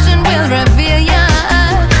corruption will reveal ya.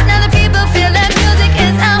 Now the people feel that music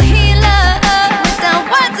is our healer. Without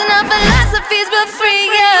words and our philosophies will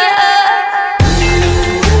free ya.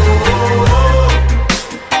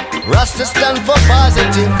 Rasta stand for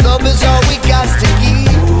positive, love is all we got to give.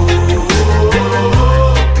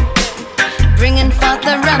 Bringing forth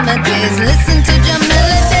the remedies, listen to your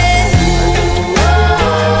melodies.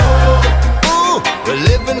 Ooh, we're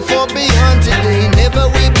living for beyond today, never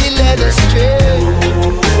we be led astray.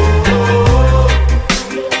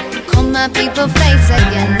 Come my people fight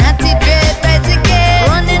again, Natty Dread fight again.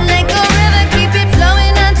 Running like a river, keep it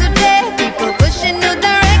flowing on today. People pushing new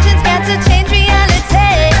directions, got to change reality.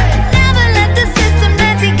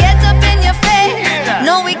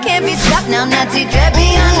 No, we can't be stopped now, Natty Dread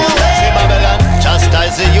be on the way. See Babylon,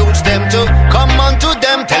 chastise the youths them to come on to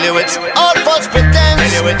them. Tell you it's all false pretense.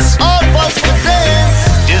 Tell you it's all false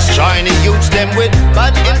pretense. Destroying the youths them with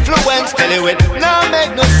bad influence. Tell you it now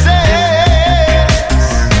make no sense.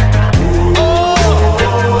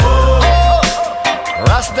 Oh,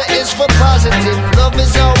 Rasta is for positive, love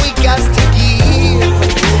is all we got to give.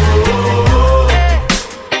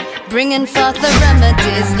 Bringing forth the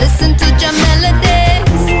remedies, listen to your melodies.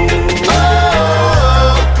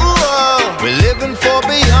 We're living for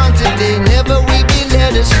beyond today, never we be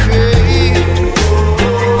led astray.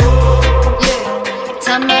 Yeah,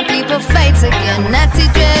 time my people fight again, Natty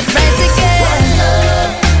Dread fight again. One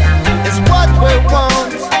love is what we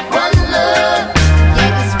want. One love,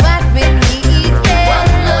 yeah, it's what we need. Yeah.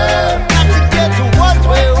 One love, got to get to what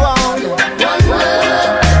we want. One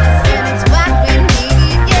love, said it's what we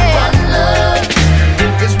need. Yeah. One love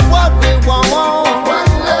is what we want. One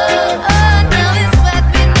love, oh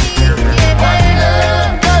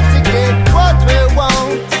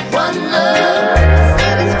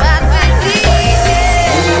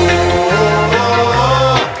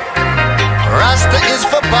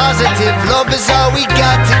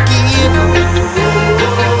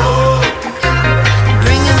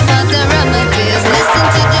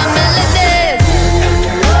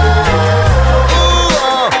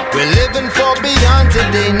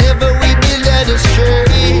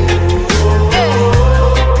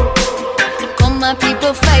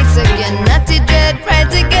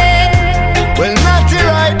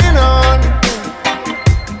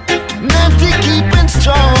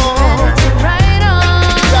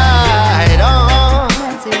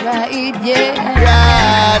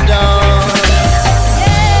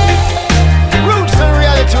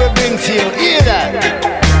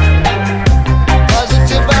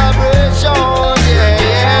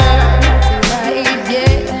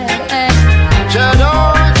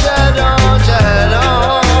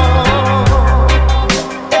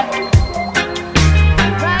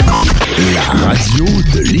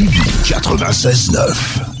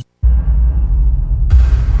 96.9.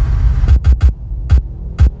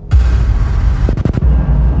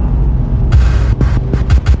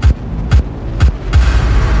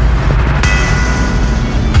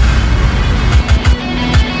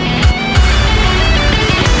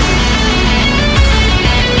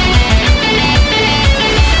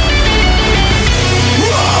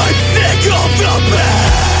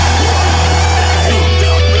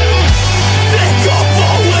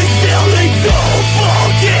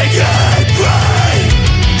 Forget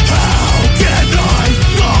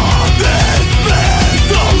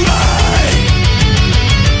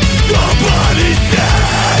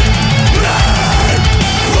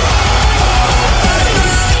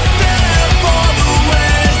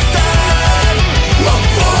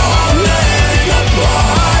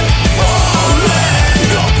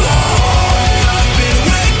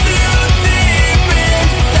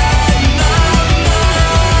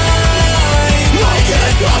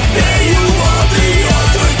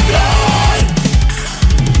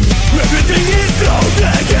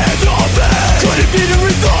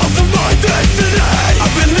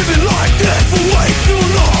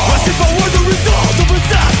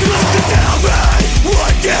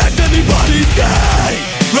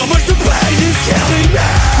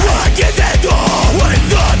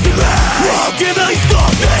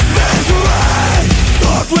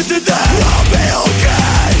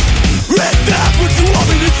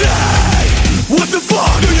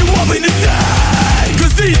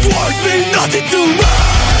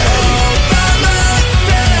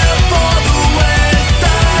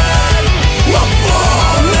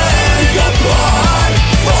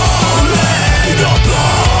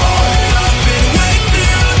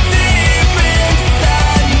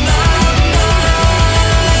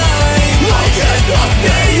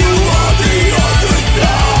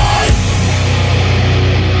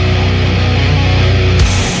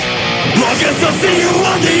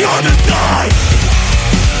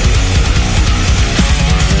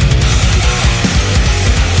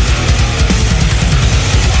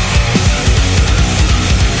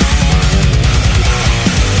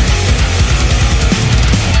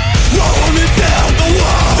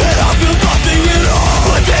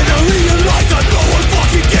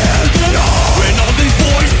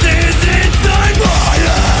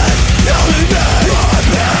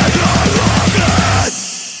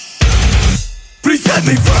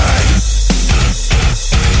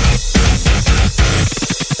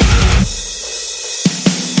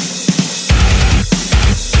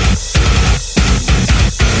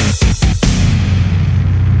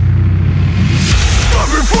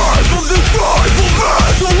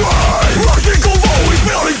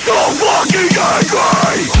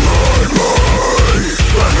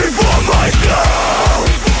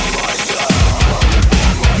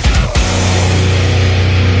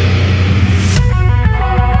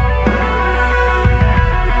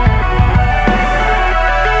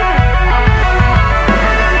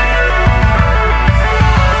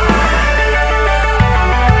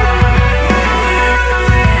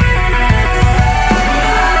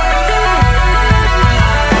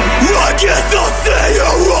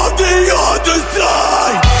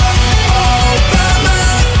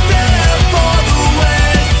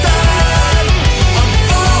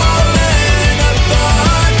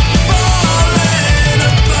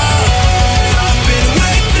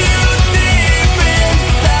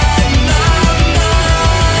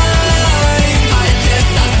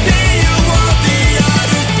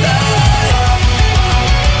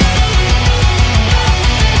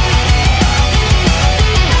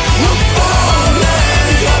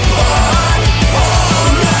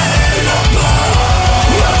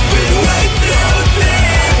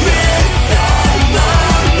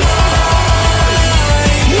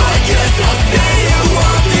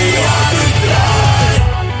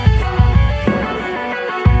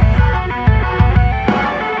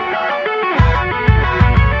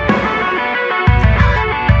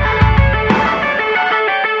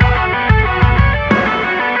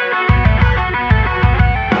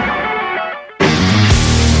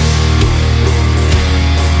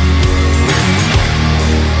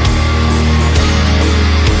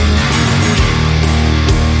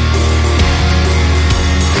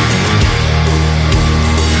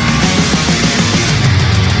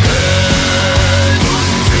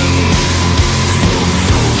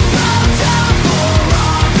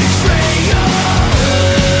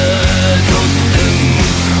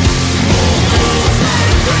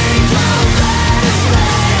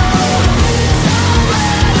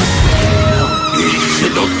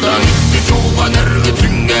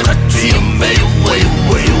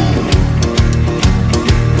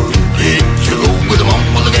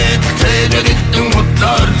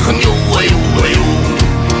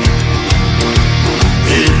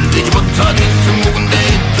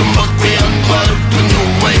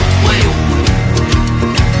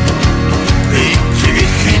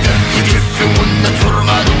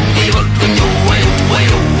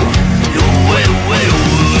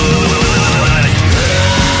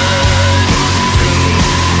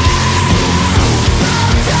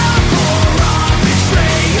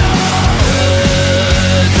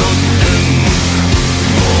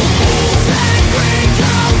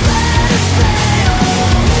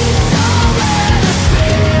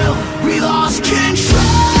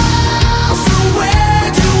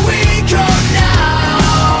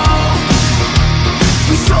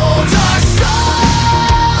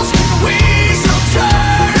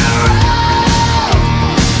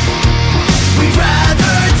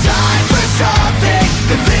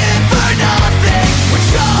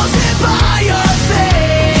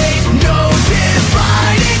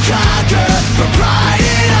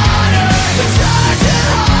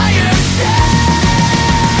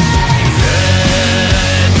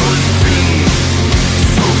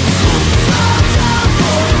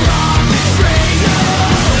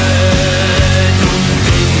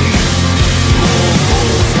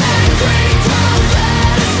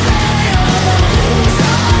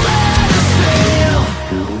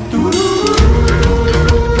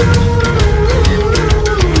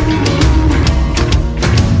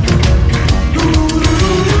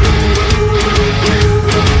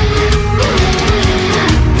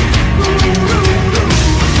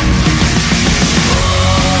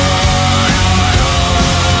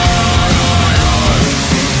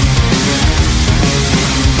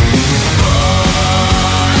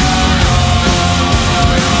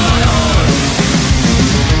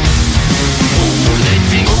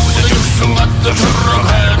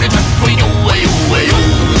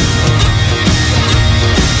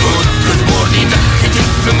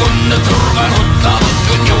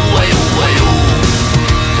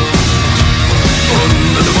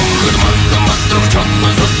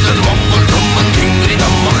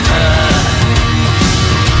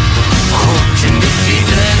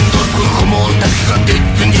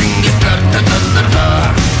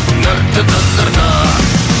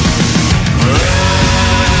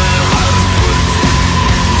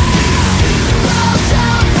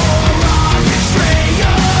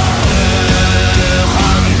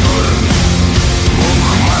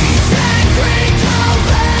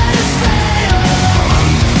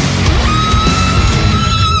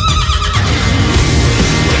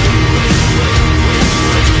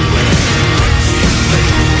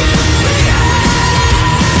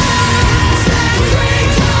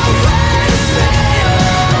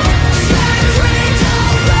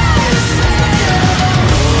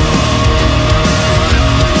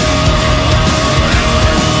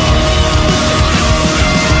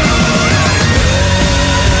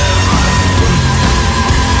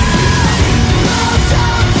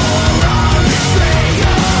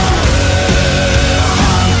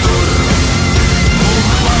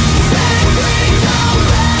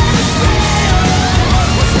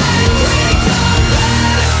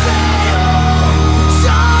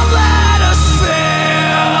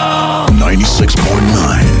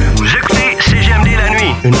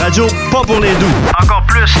radio pas pour les doux. Encore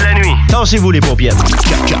plus la nuit. Tassez-vous les paupières.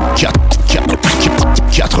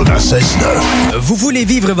 96.9. Vous voulez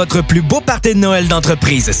vivre votre plus beau party de Noël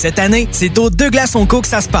d'entreprise cette année? C'est au Deux Glaces Onco que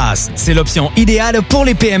ça se passe. C'est l'option idéale pour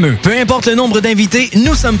les PME. Peu importe le nombre d'invités,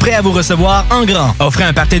 nous sommes prêts à vous recevoir en grand. Offrez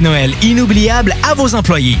un party de Noël inoubliable à vos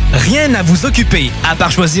employés. Rien à vous occuper, à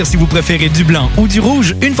part choisir si vous préférez du blanc ou du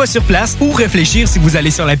rouge une fois sur place ou réfléchir si vous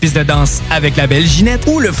allez sur la piste de danse avec la belle Ginette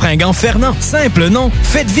ou le fringant Fernand. Simple, non?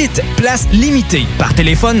 Faites vite, place limitée. Par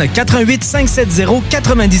téléphone 88 570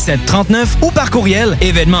 97 39 ou par courriel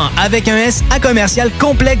événement avec un S à commercial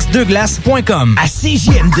complexedeglace.com. À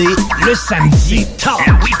CJMD, le samedi, talk.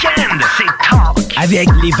 Le week-end, c'est talk. Avec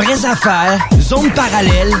les vraies affaires, zone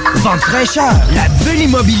parallèle, vente fraîcheur, la bulle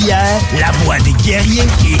immobilière, la voix des guerriers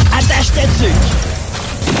et attache ta tuque.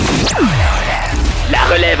 La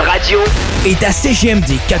relève radio est à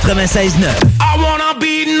CJMD 96.9. I wanna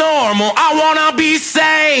be normal, I wanna be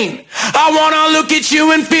sane. I wanna look at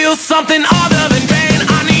you and feel something other than pain.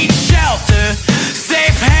 I need shelter,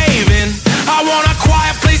 safe haven. I want a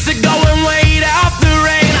quiet place to go and wait out the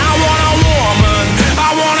rain. I want a woman,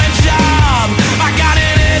 I want a job. I got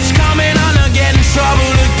an itch coming on to get in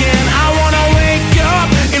trouble again. I wanna wake up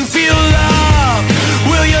and feel love.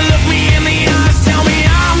 Will you look me in the eyes, tell me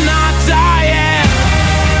I'm not dying?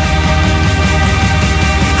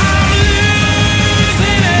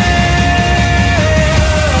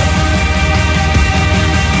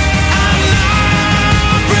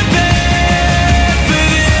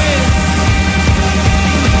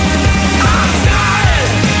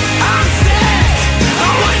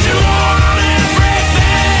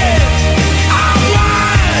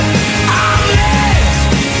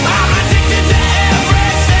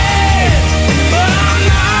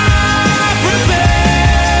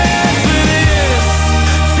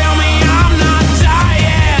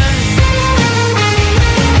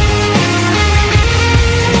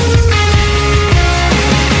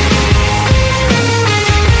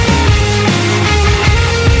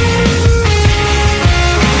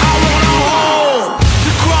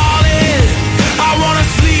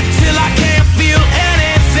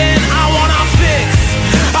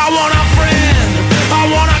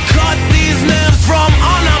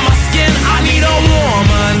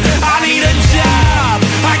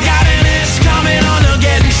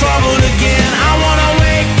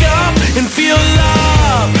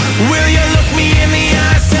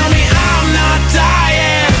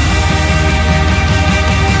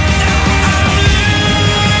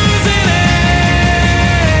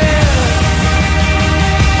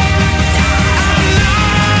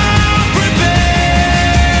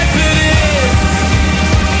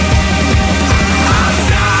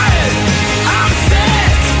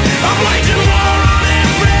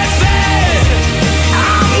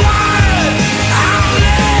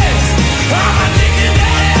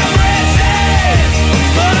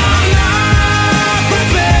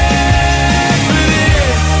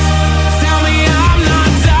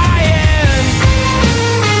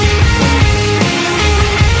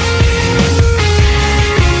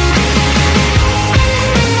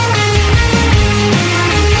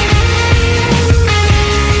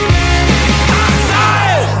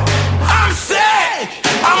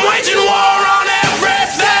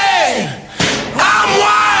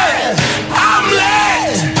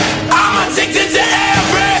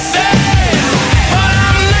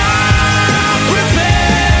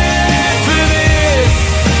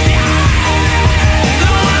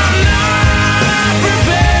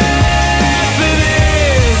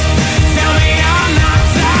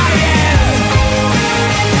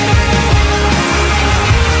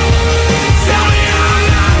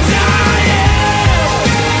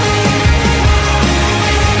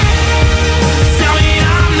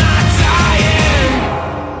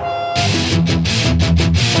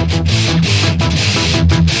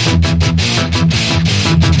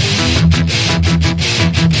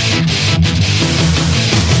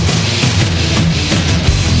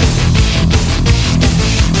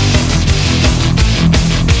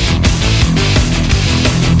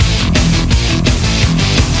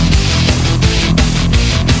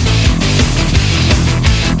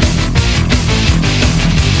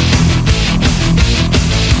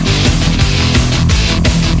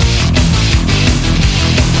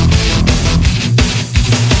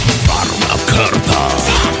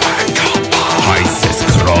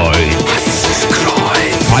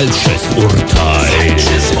 Falsches Urteil.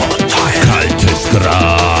 Kaltes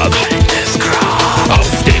Grab. Auf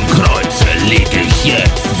dem Kreuze lieg ich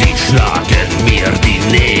jetzt. Sie schlagen mir die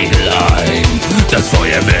Nägel ein. Das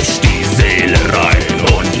Feuer wäscht die Seele rein.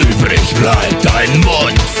 Und übrig bleibt ein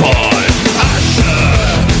Mund voll Asche.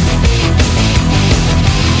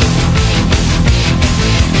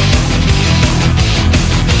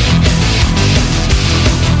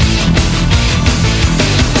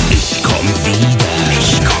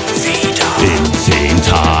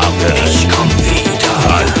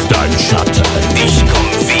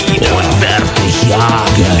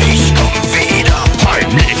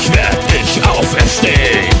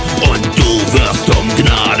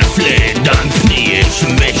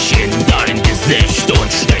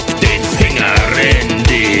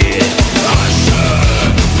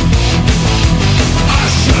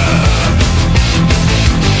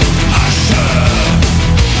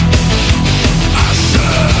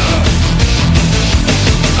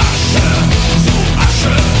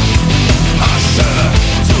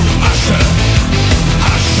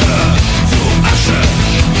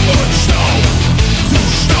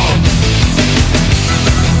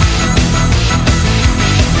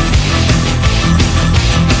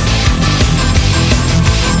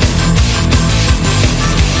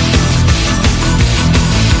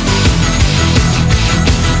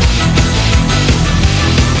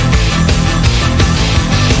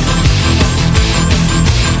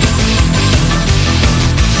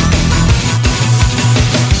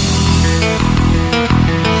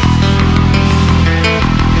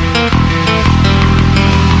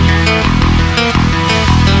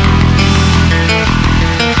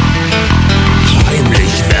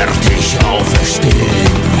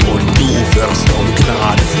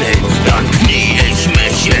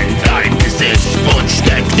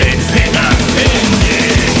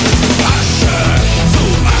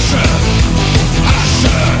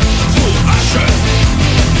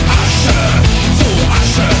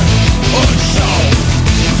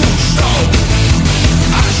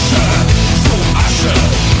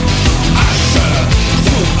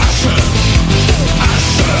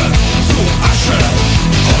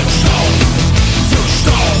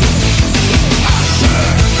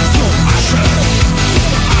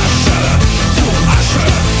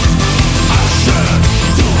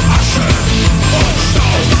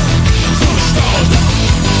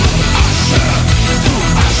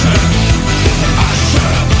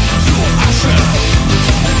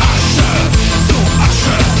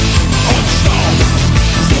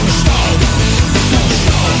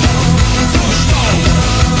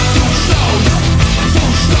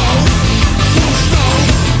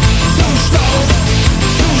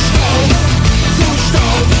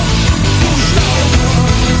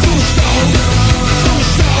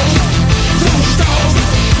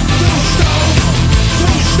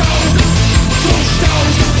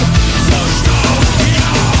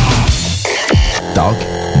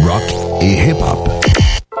 hip-hop.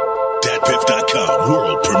 DatPiff.com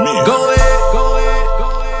world premiere. Go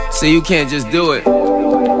ahead. So you can't just do it. Go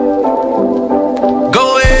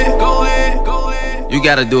ahead. You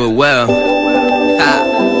gotta do it well.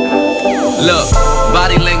 Look,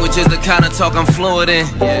 body language is the kind of talk I'm fluent in.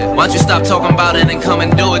 Why don't you stop talking about it and come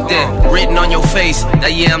and do it then? Written on your face,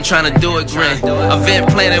 that yeah, I'm trying to do it, grin. Event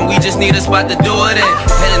planning, we just need a spot to do it in.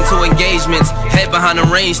 Heading to engagements, head behind the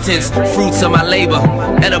range tents. Fruits of my labor,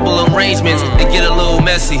 edible arrangements. They get a little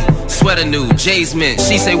messy, sweater new, J's mint.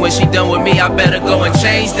 She say when she done with me, I better go and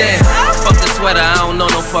change then. Fuck the sweater, I don't know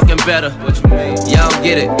no fucking better. Y'all don't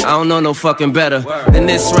get it, I don't know no fucking better than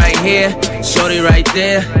this right here, shorty right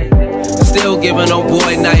there. Still giving old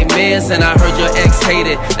boy nightmares, and I heard your ex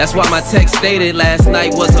hated. That's why my text stated last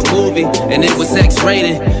night was a movie, and it was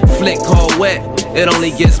X-rated. Flick called Wet, it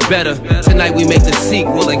only gets better. Tonight we make the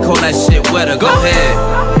sequel and call that shit wetter. Go ahead.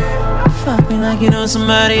 Fuck me like you know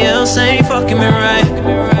somebody else ain't fucking me right.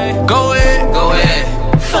 Go ahead.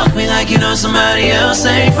 Fuck me like you know somebody else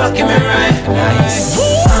ain't fucking me right.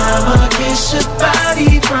 I'ma kiss your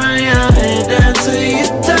body from your head down to your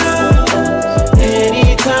toes.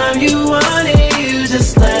 Anytime you want it, you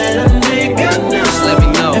just let a nigga know. Just let me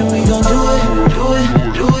know. And we gon' do it.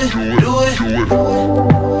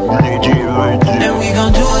 And we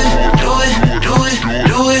gon' do it.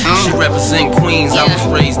 She represent Queens, I was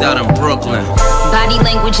raised out in Brooklyn. Body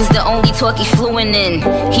language is the only talk he fluent in.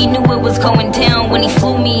 He knew it was going down when he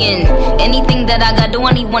flew me in. Anything that I got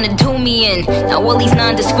on, he wanna do me in. Now all these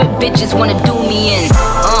nondescript bitches wanna do me in.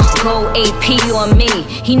 Go AP on me.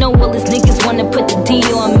 He know all his niggas wanna put the D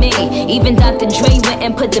on me. Even Dr. Dre went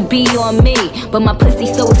and put the B on me. But my pussy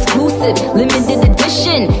so exclusive, limited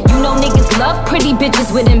edition. You know niggas love pretty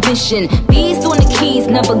bitches with ambition. B's on the keys,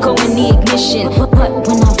 never go in the ignition. But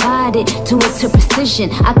when I ride it, do it to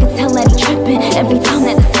precision. I can tell that he trippin' every time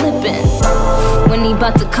that it's slippin'. When he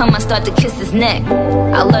about to come, I start to kiss his neck.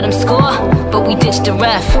 I let him score, but we ditch the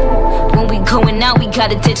ref. When we going out, we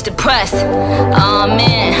gotta ditch the press. Aw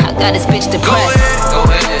man, I got this bitch depressed. Go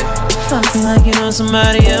ahead. Fuck me like you know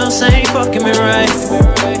somebody else ain't fucking me right.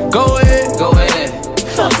 Go ahead.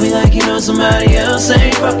 Fuck me like you know somebody else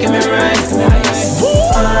ain't fucking me right.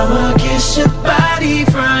 I'ma kiss your body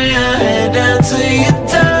from your head down to your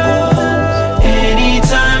toes.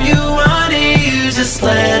 Anytime you want it, you just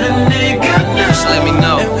let a nigga know. Just let me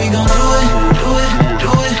know. And we gon' do it.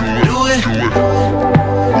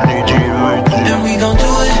 And we gon' do it.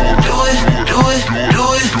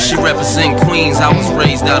 She represent Queens, I was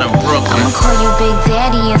raised out in Brooklyn. I'ma call you Big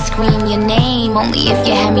Daddy and scream your name, only if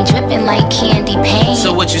you had me dripping like candy paint.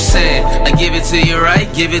 So what you saying? I give it to your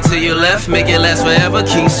right, give it to your left, make it last forever,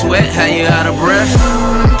 King Sweat, how you out of breath?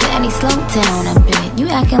 Daddy, slow down a bit. You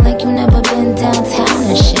acting like you never been downtown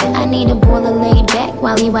and shit. I need a boy to lay back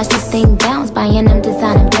while he watch this thing bounce, buying them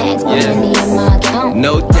designer bags, put money in my account.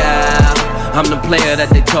 No doubt, I'm the player that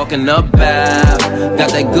they talking about.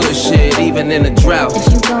 Got that good shit even in a drought. If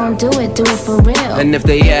you gon' do it for real. And if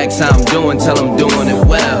they ask how I'm doing, tell them doing it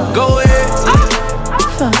well. Go ahead.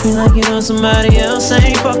 Fuck me like you know somebody else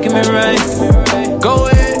ain't fucking me right. Go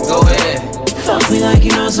ahead. Fuck me like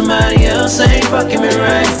you know somebody else ain't fucking me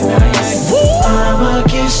right. I'ma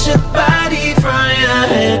kiss your body from your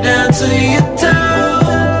head down to your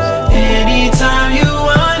toes. Anytime you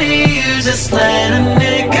want it, you just let a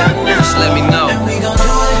nigga know. Just let me know. And we gon'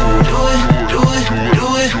 do it.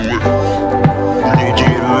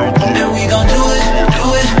 And we gon' do it.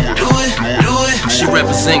 She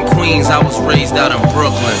represent Queens, I was raised out in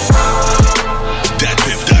Brooklyn.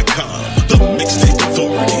 DatPiff.com, the mixtape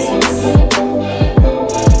authority.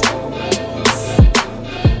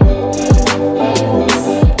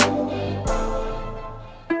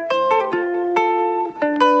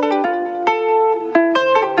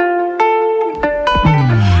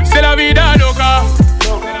 C'est la vida loca,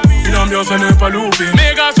 une ambiance à ne pas louper.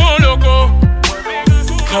 Mes gars sont locaux,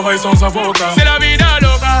 travail sans avocat. C'est la vida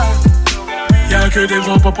loca, y'a que des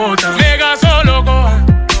gros popotas. Mes gars sont locaux,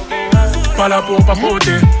 pas là pour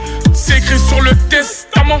papoter. C'est écrit sur le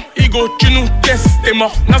testament, Igo, tu nous testes. T'es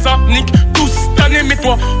mort, NASA, nique, tous cette année. Mais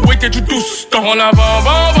toi, où étais-tu tous temps? On la vend.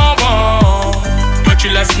 Toi tu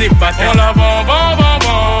la snip, bâtard. On la vend.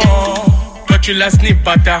 Toi tu la snip,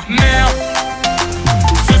 bâtard. Merde.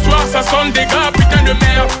 Ce soir ça sonne des gars, putain de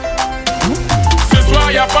merde. Ce soir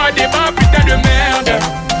y'a pas débat, putain de merde.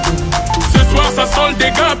 Ce soir ça sonne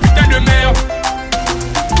des gars, putain de merde.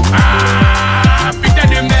 Ah.